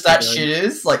dangerous that shit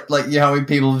is? Like you know how many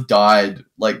people have died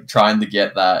like trying to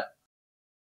get that?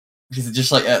 Because it's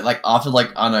just like after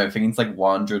like I don't know, I think it's like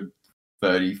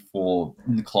 134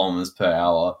 kilometers per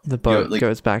hour. The boat like-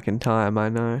 goes back in time. I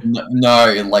know. No,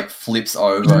 it like flips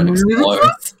over and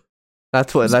explodes.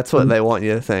 That's what they want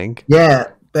you to think.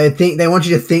 Yeah, they want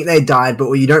you to think they died, but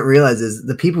what you don't realize is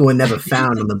the people were never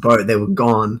found on the boat; they were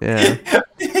gone. Yeah,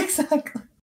 Exactly.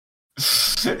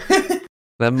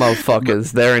 them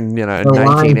motherfuckers. They're in The line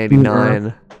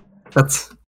 1989.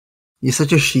 That's You're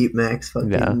such a sheep, Max.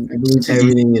 Fucking Yeah. believe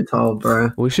everything you're told,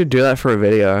 bro. We should do that for a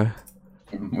video.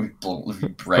 We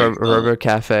break the-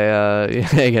 Robo-Café,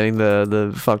 yeah, getting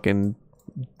the fucking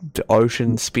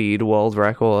ocean speed world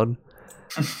record.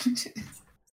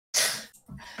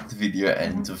 the video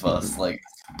ends with us like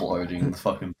exploding the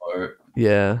fucking boat.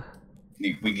 Yeah.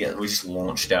 We just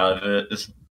launched out of it.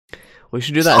 We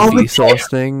should do that Vsauce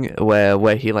thing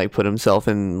where he like put himself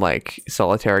in like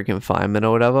solitary confinement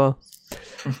or whatever.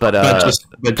 But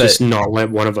just not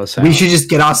let one of us out. We should just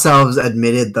get ourselves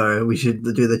admitted, though. We should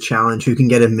do the challenge. Who can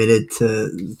get admitted to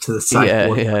the psych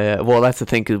ward? Yeah. Well, that's the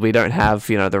thing, because we don't have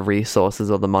the resources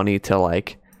or the money to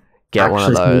like get one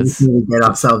of Actually, those. we need to get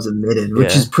ourselves admitted,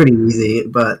 which Yeah. is pretty easy.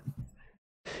 But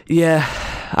Yeah,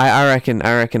 I reckon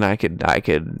I could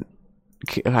and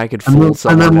fool then,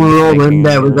 someone. and then we're all in thinking,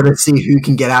 there. We've got to see who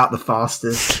can get out the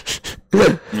fastest.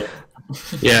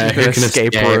 Yeah, an who can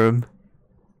escape room.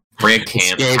 Bring a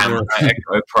camp, Escape camera, room.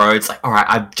 a GoPro. It's like, all right,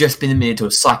 I've just been admitted to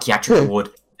a psychiatric ward.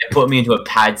 They put me into a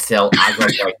pad cell. I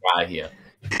gotta break out of here.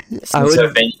 I would- So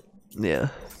then, Yeah.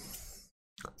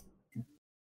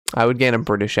 I would gain a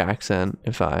British accent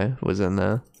if I was in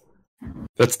there.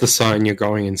 That's the sign you're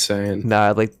going insane.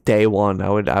 No, like day one, I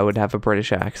would have a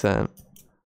British accent.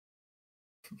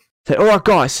 Say, all right,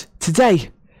 guys,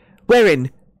 today we're in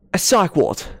a psych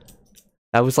ward.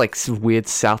 That was like some weird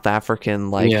South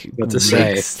African Yeah, what to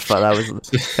say. mix, but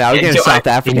that would get a South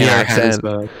African In accent.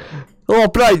 Johannesburg. Oh,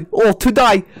 bro! Oh,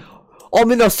 today I'm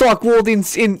in a psych ward in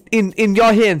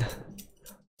Johan.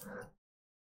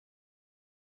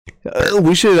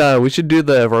 We should do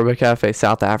the Robo-Café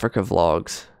South Africa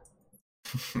vlogs.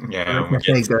 yeah,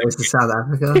 Cafe goes to South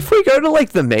Africa. If we go to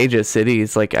like the major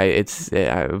cities, like I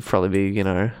would probably be,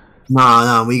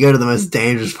 No, we go to the most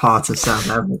dangerous parts of South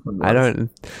Africa. I don't.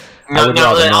 No, I would no,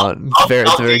 rather I'll- not. I'll-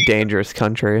 It's a very I'll- dangerous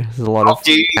country. There's a lot I'll of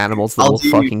do- animals that I'll will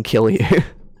do- fucking kill you.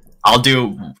 I'll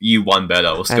do you one better.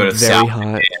 Let's go And to very South.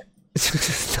 hot.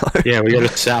 No, Yeah, we go to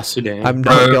South Sudan. I'm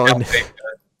not going.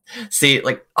 See,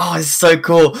 like, oh, it's so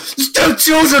cool. There's still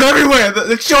children everywhere.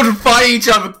 The children fight each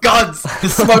other with guns. They're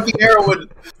smoking heroin.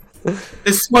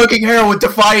 They're smoking heroin to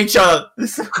fight each other.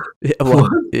 Yeah, well,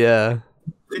 yeah.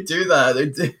 They do that. They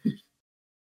do.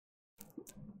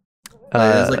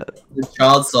 Uh, There's like the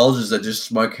child soldiers that just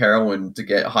smoke heroin to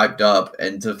get hyped up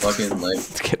and to fucking like.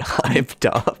 let's get hyped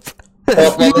up.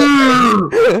 Well, they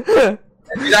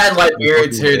do that in Liberia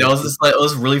too. There was this like, it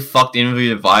was really fucked interview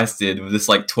that Vice did with this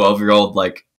like 12-year-old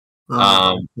like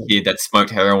kid that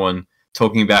smoked heroin,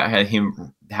 talking about how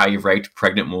he raped a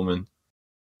pregnant woman.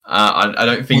 I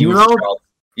don't think he was a child.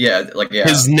 Yeah, like yeah.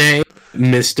 His name,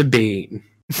 Mr. Bean.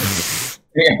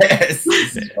 Yes.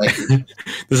 Like,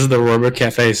 This is the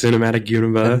Robo-Café cinematic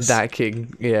universe. That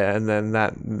kid, yeah, and then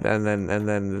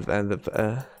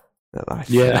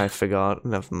Yeah. I forgot.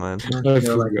 Never mind. I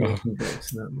forgot.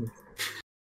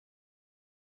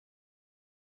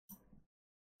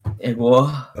 it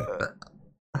was.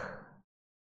 It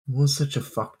was such a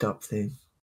fucked up thing.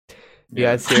 You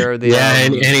guys hear the Yeah,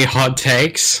 any hot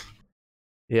takes?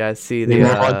 yeah, I see Any the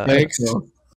more hot takes?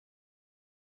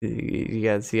 you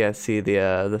guys see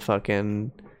the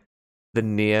fucking the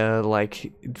near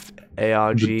like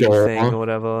ARG The door. thing or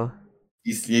whatever.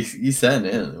 You sent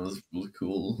it. It was really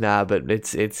cool. Nah, but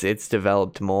it's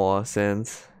developed more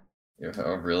since.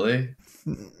 Oh, really?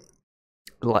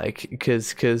 Like,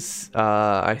 cause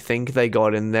I think they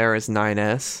got in there as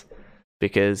 9S,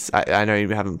 because I know you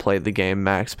haven't played the game,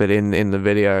 Max, but in the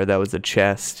video there was a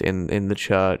chest in the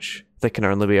church that can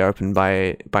only be opened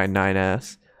by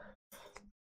 9S.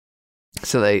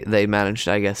 So they managed,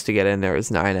 I guess, to get in there as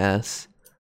 9S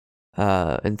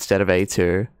instead of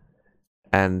A2.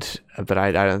 But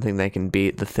I don't think they can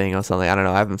beat the thing or something. I don't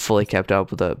know. I haven't fully kept up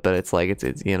with it, but it's like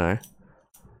it's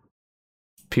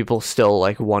people still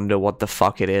like wonder what the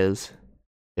fuck it is.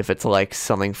 If it's like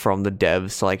something from the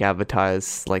devs to like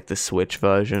advertise like the Switch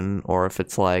version, or if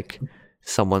it's like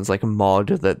someone's like mod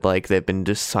that like they've been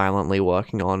just silently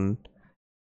working on,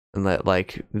 and that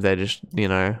like they're just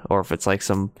or if it's like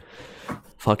some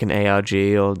fucking ARG,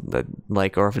 or that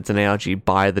like, or if it's an ARG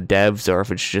by the devs, or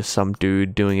if it's just some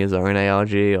dude doing his own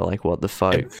ARG, or like what the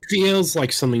fuck. It feels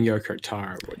like something Yoko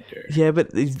Taro would do. Yeah,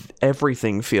 but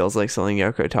everything feels like something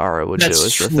Yoko Taro would do. Is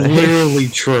That's the thing. literally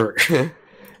true.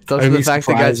 It's also I'd the be fact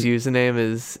that guy's surprised. username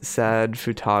is Sad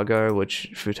Futago, which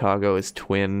Futago is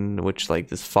twin, which like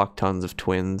there's fuck tons of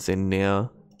twins in Nier.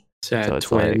 Sad So it's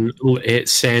twin.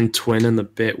 It's Sand Twin in the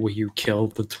bit where you kill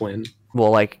the twin.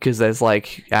 Well, like, because there's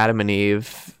like Adam and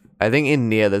Eve. I think in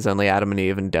Nier there's only Adam and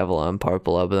Eve and Devila and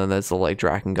Popola, but then there's the like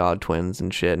Drakengard twins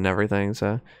and shit and everything.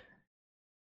 So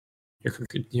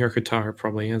Yoko Taro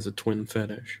probably has a twin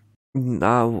fetish.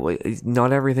 No,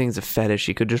 not everything's a fetish.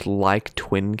 You could just like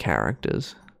twin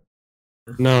characters.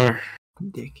 No,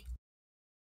 Dick.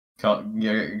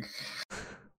 Yeah.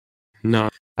 no.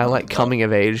 I like coming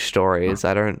of age stories.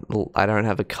 I don't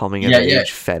have a coming of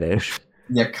age fetish.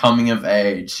 Yeah, coming of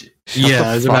age. Shut Yeah, the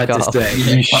I was fuck about up. to say.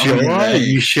 Yeah, You coming of sure? age.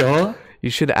 You sure? You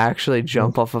should actually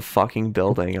jump off a fucking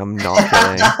building. I'm not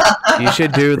kidding. You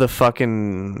should do the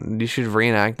fucking. You should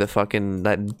reenact the fucking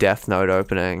that Death Note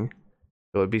opening.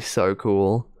 It would be so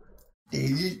cool.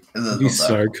 It'd be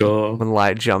so cool. When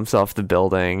Light jumps off the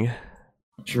building.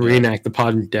 Just reenact the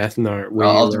part in Death Note. Where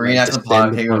I'll you, reenact the part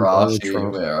of descend upon Higurashi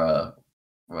Ultron. where,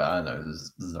 well, I don't know,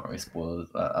 there's not really spoilers.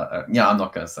 Yeah, I'm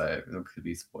not gonna say it. There could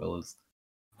be spoilers.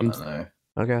 I don't know.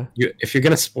 Okay. If you're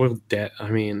gonna spoil Death, I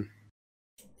mean,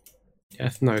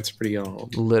 Death Note's pretty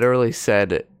old. Literally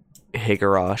said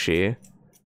Higurashi.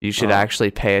 You should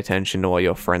actually pay attention to what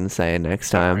your friends say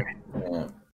next time. Yeah.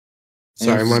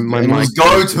 Sorry, my it mic was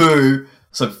go to.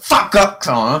 So fuck up,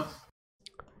 Connor.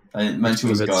 I didn't mention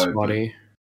it was a bit go. spotty.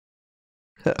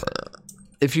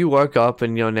 If you woke up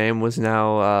and your name was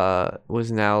now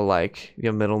like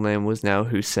your middle name was now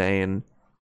Hussein,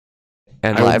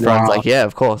 and Oh, like, everyone's wow. like, yeah,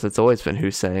 of course, it's always been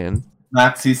Hussein.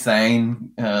 Max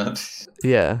Hussein.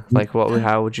 Yeah, like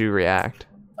how would you react?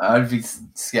 I'd be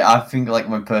scared. I think like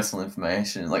my personal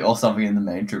information, like or something in the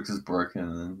Matrix is broken,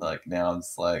 and like now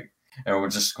it's like everyone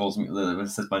just calls me. It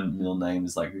says my middle name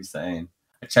is like Hussein.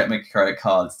 I check my credit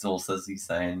card, it still says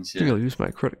Hussein. And shit. You'll use my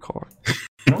credit card.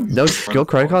 I don't use No, my your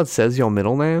credit card says your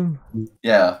middle name.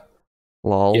 Yeah,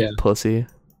 Lol, Yeah. pussy.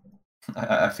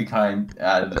 I think I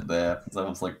added it there because I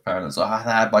was like paranoid. So I had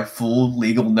to add my full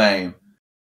legal name.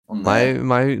 On My there.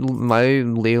 my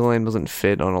legal name doesn't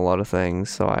fit on a lot of things,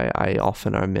 so I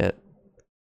often omit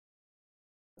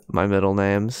my middle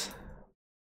names.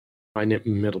 My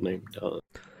middle name does.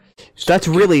 That's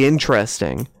really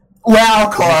interesting. Wow,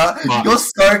 Connor, you're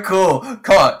so cool.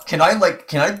 Connor, can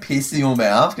I piss in your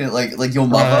mouth? Can like your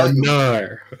mother? No.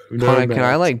 Connor, can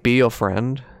I man. like be your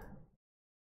friend?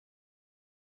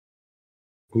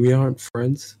 We aren't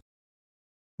friends.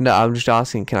 No, I'm just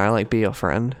asking. Can I like be your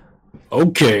friend?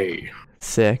 Okay.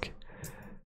 Sick.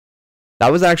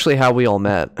 That was actually how we all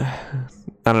met. I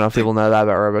don't know if people know that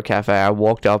about Robo-Café. I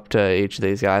walked up to each of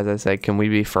these guys. I said, "Can we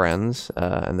be friends?"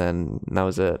 And then that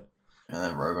was it. And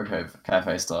then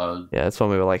Robo-Café started. Yeah, that's when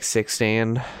we were like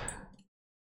 16.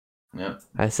 Yep.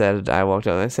 I walked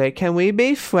up and I said, "Can we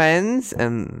be friends?"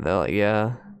 And they're like,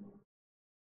 "Yeah."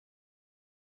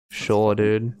 Sure,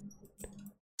 dude.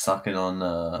 Sucking on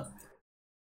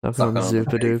Sucking on Sucking on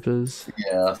Zupa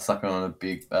Dupers. sucking on a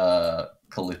big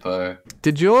Calippo.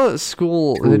 Did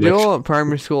your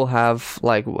primary school have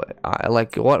like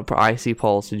what icy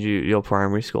pulse did your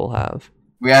primary school have?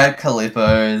 We had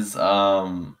Calippos,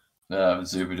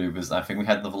 Zuba Dubas. I think we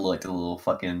had the little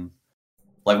fucking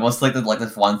what's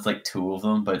the one's like two of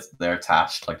them, but they're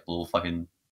attached like little fucking.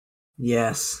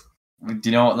 Yes. Do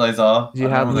you know what those are? Did you I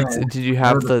have don't know. did you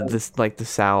have the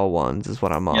sour ones? Is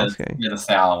what I'm asking. Yeah, the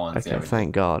sour ones. Okay, Yeah,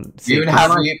 thank God. we See, even had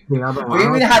The other we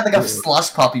even one. had like a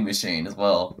slush puppy machine as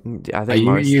well. I think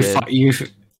most you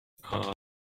did.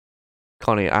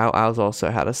 Connie, ours also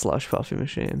had a slush puffy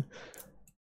machine.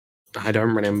 I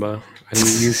don't remember. I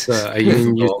didn't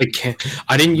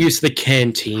use the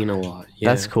canteen a lot. Yeah.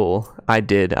 That's cool. I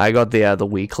did. I got the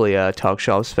weekly Talk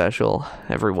Shop special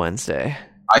every Wednesday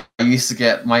I used to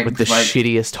get my with the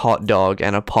shittiest hot dog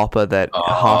and a popper that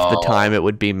half the time it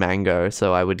would be mango,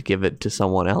 so I would give it to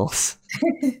someone else.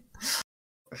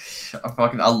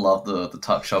 I love the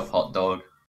Tuck Shop hot dog.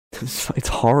 It's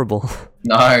horrible.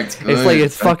 No, it's good. It's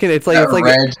like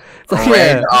red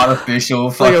yeah. artificial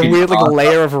It's like a fucking weird pasta.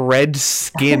 layer of red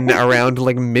skin around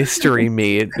like mystery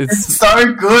meat. It's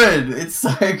so good. It's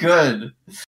so good.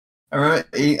 I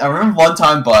remember one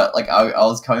time, but like I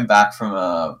was coming back from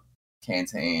a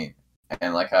canteen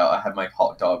and like I had my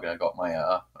hot dog and I got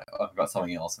I got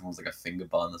something else and it was like a finger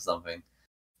bun or something,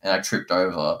 and I tripped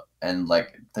over and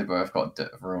like they both got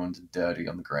ruined and dirty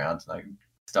on the ground and I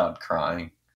started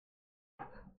crying.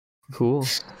 Cool.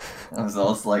 I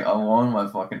was like, I want my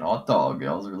fucking hot dog.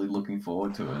 I was really looking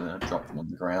forward to it, and I dropped it on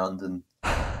the ground, and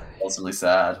I was really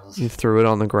sad. You threw it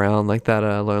on the ground like that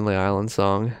Lonely Island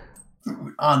song.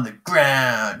 On the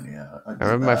ground, yeah. I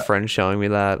remember my friend showing me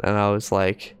that, and I was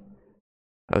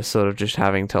sort of just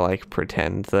having to like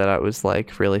pretend that I was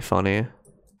like really funny.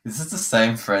 Is this the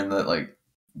same friend that like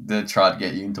that tried to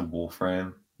get you into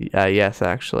Warframe? Yes,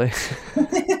 actually.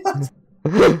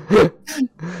 The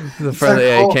friend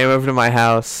that he came over to my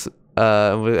house,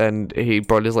 and he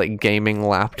brought his like gaming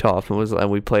laptop and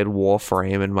we played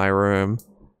Warframe in my room.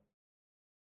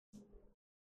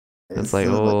 It's like,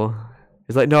 oh,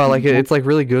 He's like, no, like it's like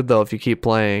really good though if you keep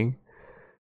playing.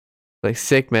 Like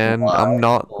sick, man. I'm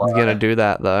not gonna do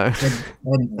that though.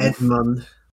 Edmund.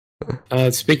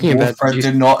 Speaking of that, Warframe,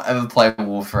 do not ever play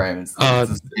Warframe. It's a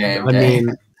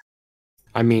scam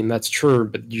I mean that's true,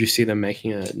 but did you see them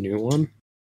making a new one?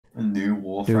 A new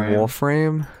Warframe. New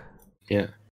Warframe? Yeah.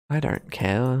 I don't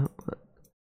care.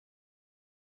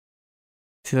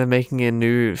 See, they're making a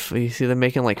new. You see, they're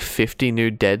making like 50 new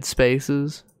Dead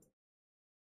Spaces.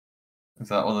 Is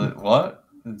that what?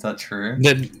 Is that true?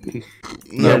 Yeah,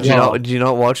 Did you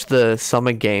not watch the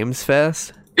Summer Games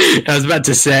Fest? I was about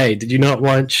to say, did you not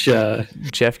watch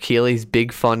Jeff Keighley's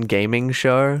Big Fun Gaming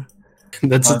Show?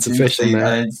 That's its official name.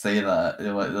 I didn't see that.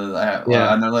 Yeah,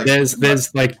 I know, like,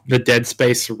 there's like the Dead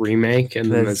Space remake,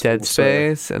 and then There's Dead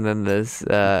Space, and then there's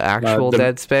actual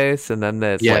Dead Space, and then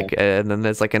there's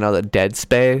like another Dead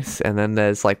Space, and then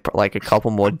there's like a couple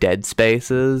more Dead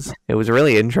Spaces. It was a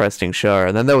really interesting show,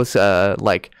 and then there was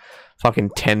like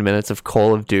fucking 10 minutes of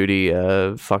Call of Duty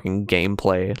fucking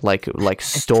gameplay, like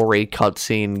story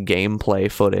cutscene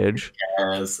gameplay footage.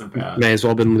 Yeah, so bad. May as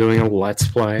well been doing a Let's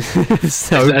Play.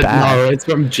 So bad. No, it's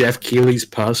from Jeff Keighley's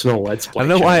personal Let's Play. I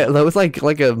don't know why that was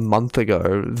like a month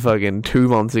ago, fucking 2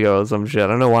 months ago or some shit. I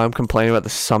don't know why I'm complaining about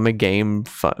the Summer Game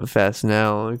Fest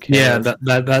now. Okay. Yeah,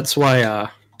 that's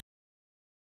why.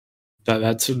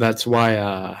 That's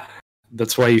why.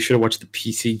 That's why you should have watched the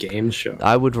PC Games Show.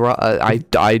 I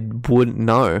wouldn't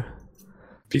know.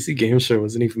 PC Games Show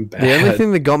wasn't even bad. The only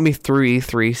thing that got me through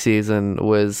E3 season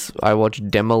was I watched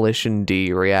Demolition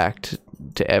D react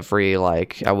to every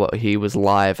he was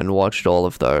live and watched all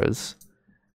of those.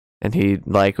 And he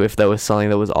if there was something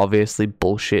that was obviously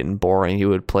bullshit and boring, he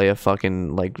would play a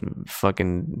fucking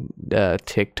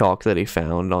TikTok that he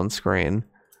found on screen.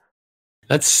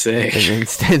 That's sick. And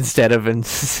instead of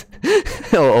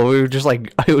or we would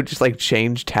just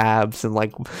change tabs and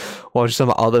watch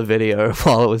some other video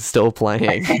while it was still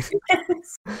playing.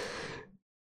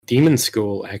 Demon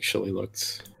School actually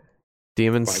looks.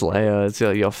 Demon Slayer is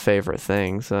your favorite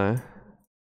thing, so.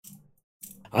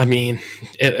 I mean,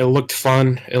 it looked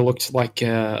fun. It looked like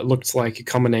a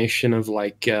combination of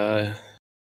the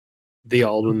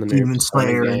old and the new Demon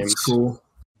Slayer games School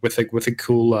with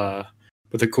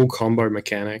a cool combo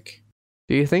mechanic.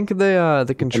 Do you think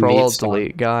the Control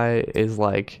Delete guy is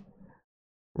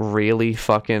really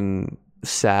fucking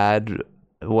sad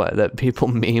that people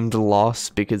memed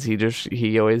Lost because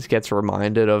he always gets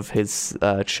reminded of his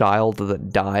child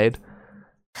that died?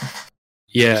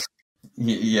 Yeah.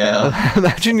 Yeah.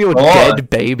 Imagine your dead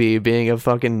baby being a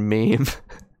fucking meme.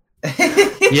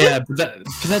 Yeah, but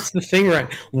that's the thing, right?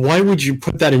 Why would you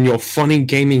put that in your funny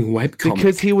gaming webcomic?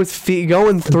 Because he was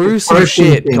going through some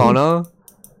shit, Connor.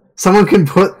 Someone can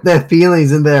put their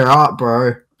feelings in their art,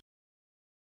 bro.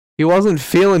 He wasn't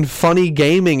feeling funny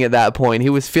gaming at that point. He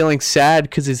was feeling sad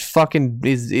because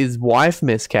his wife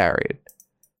miscarried.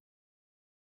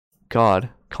 God,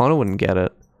 Connor wouldn't get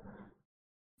it.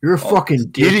 You're a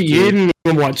fucking dick. You didn't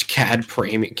even watch CAD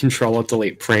Premium, Controller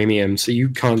Delete Premium, so you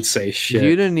can't say shit.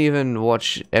 You didn't even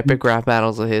watch Epic Rap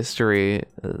Battles of History,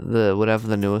 whatever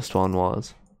the newest one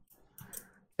was.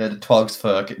 Yeah, the Twogs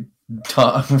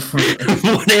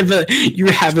Whatever, you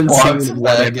haven't seen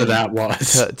whatever that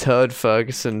was. Turd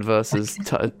Ferguson versus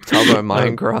Tubbo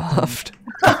Minecraft.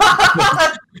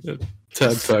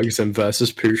 Turd Ferguson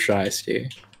versus Pooh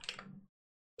Shiesty.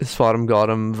 Spottum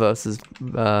Gotham versus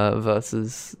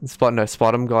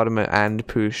Spottum Gotham and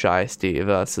Pooh Shiesty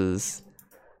versus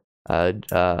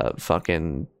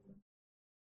fucking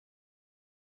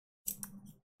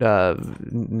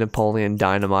Napoleon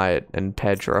Dynamite and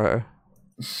Pedro.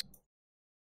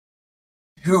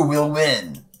 Who will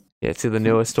win? Yeah, see the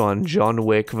newest one, John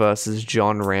Wick versus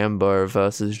John Rambo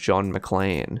versus John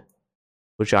McClane,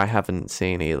 which I haven't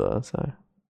seen either. So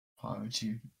why would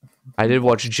you? I did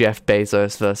watch Jeff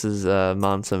Bezos versus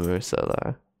Mansa Musa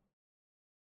though.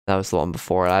 That was the one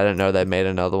before it. I didn't know they made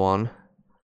another one.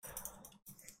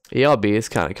 ERB is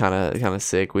kind of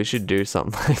sick. We should do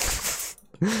something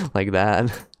like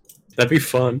that. That'd be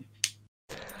fun.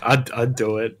 I'd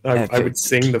do it. I would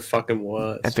sing the fucking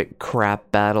words. Epic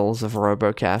crap battles of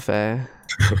Robo-Café.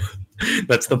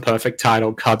 That's the perfect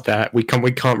title. Cut that. We can't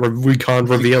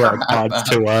reveal our cards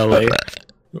too early.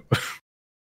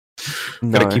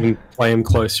 No. Gotta keep play them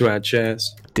close to our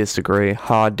chest. Disagree.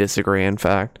 Hard disagree, in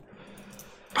fact.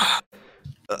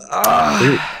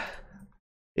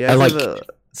 Yeah,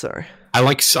 sorry. I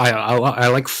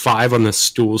like 5 on the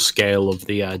stool scale of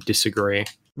the disagree.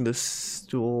 The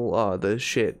stool, the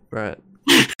shit, right?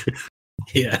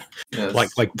 Yeah, Yes.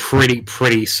 like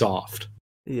pretty soft.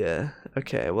 Yeah.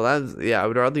 Okay. Well, that's I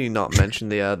would rather you not mention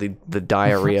the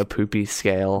diarrhea poopy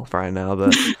scale right now,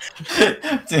 but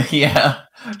Dude, yeah,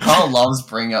 Carl loves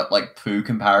bringing up like poo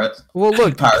comparisons. well,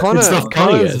 look, It's the Connor's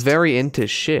funniest. very into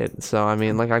shit, so I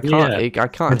mean, like, I Yeah.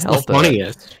 can't It's the help it.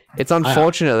 funniest. It's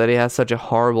unfortunate that he has such a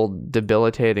horrible,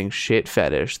 debilitating shit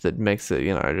fetish that makes it,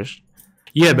 just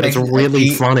Yeah, but it's Makes it, really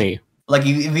like, funny. Like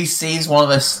if he sees one of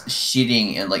us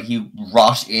shitting and like he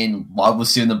rush in while we're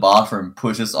sitting in the bathroom,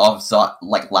 push us off, start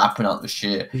like lapping up the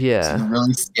shit. yeah, It's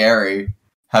really scary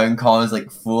having Connor's like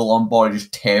full on body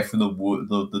just tear through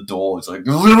the door. It's like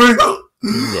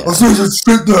I see you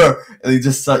shit there, and he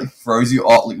just like throws you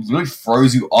off, like literally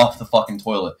throws you off the fucking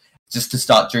toilet just to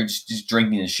start just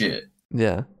drinking his shit.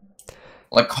 yeah.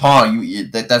 Like Connor, you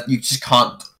just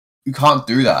can't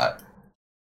do that.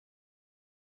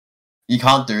 You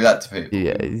can't do that to people.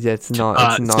 Yeah, it's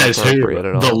not Says appropriate who?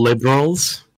 at all. The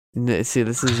liberals? See,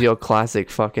 this is your classic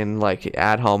fucking like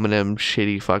ad hominem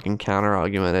shitty fucking counter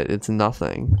argument. It's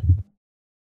nothing.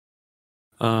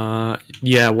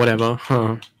 Yeah, whatever.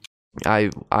 Huh.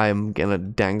 I'm gonna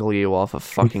dangle you off a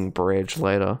fucking bridge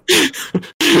later.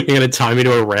 You're gonna tie me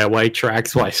to a railway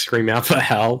tracks while I scream out for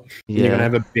help. Yeah. You're gonna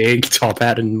have a big top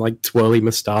hat and like twirly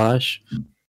moustache.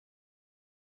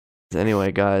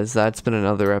 Anyway, guys, that's been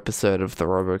another episode of the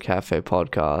Robo-Café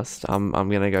podcast. I'm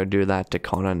gonna go do that to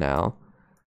Connor now.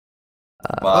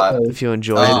 But If you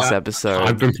enjoyed this episode,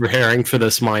 I've been preparing for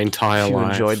this my entire if you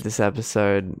life. enjoyed this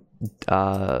episode,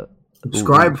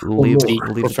 Subscribe for leave more.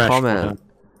 a Professional. comment.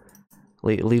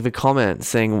 Leave a comment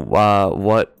saying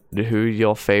who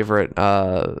your favorite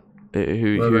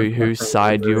whose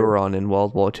side you were on in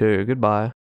World War II. Goodbye.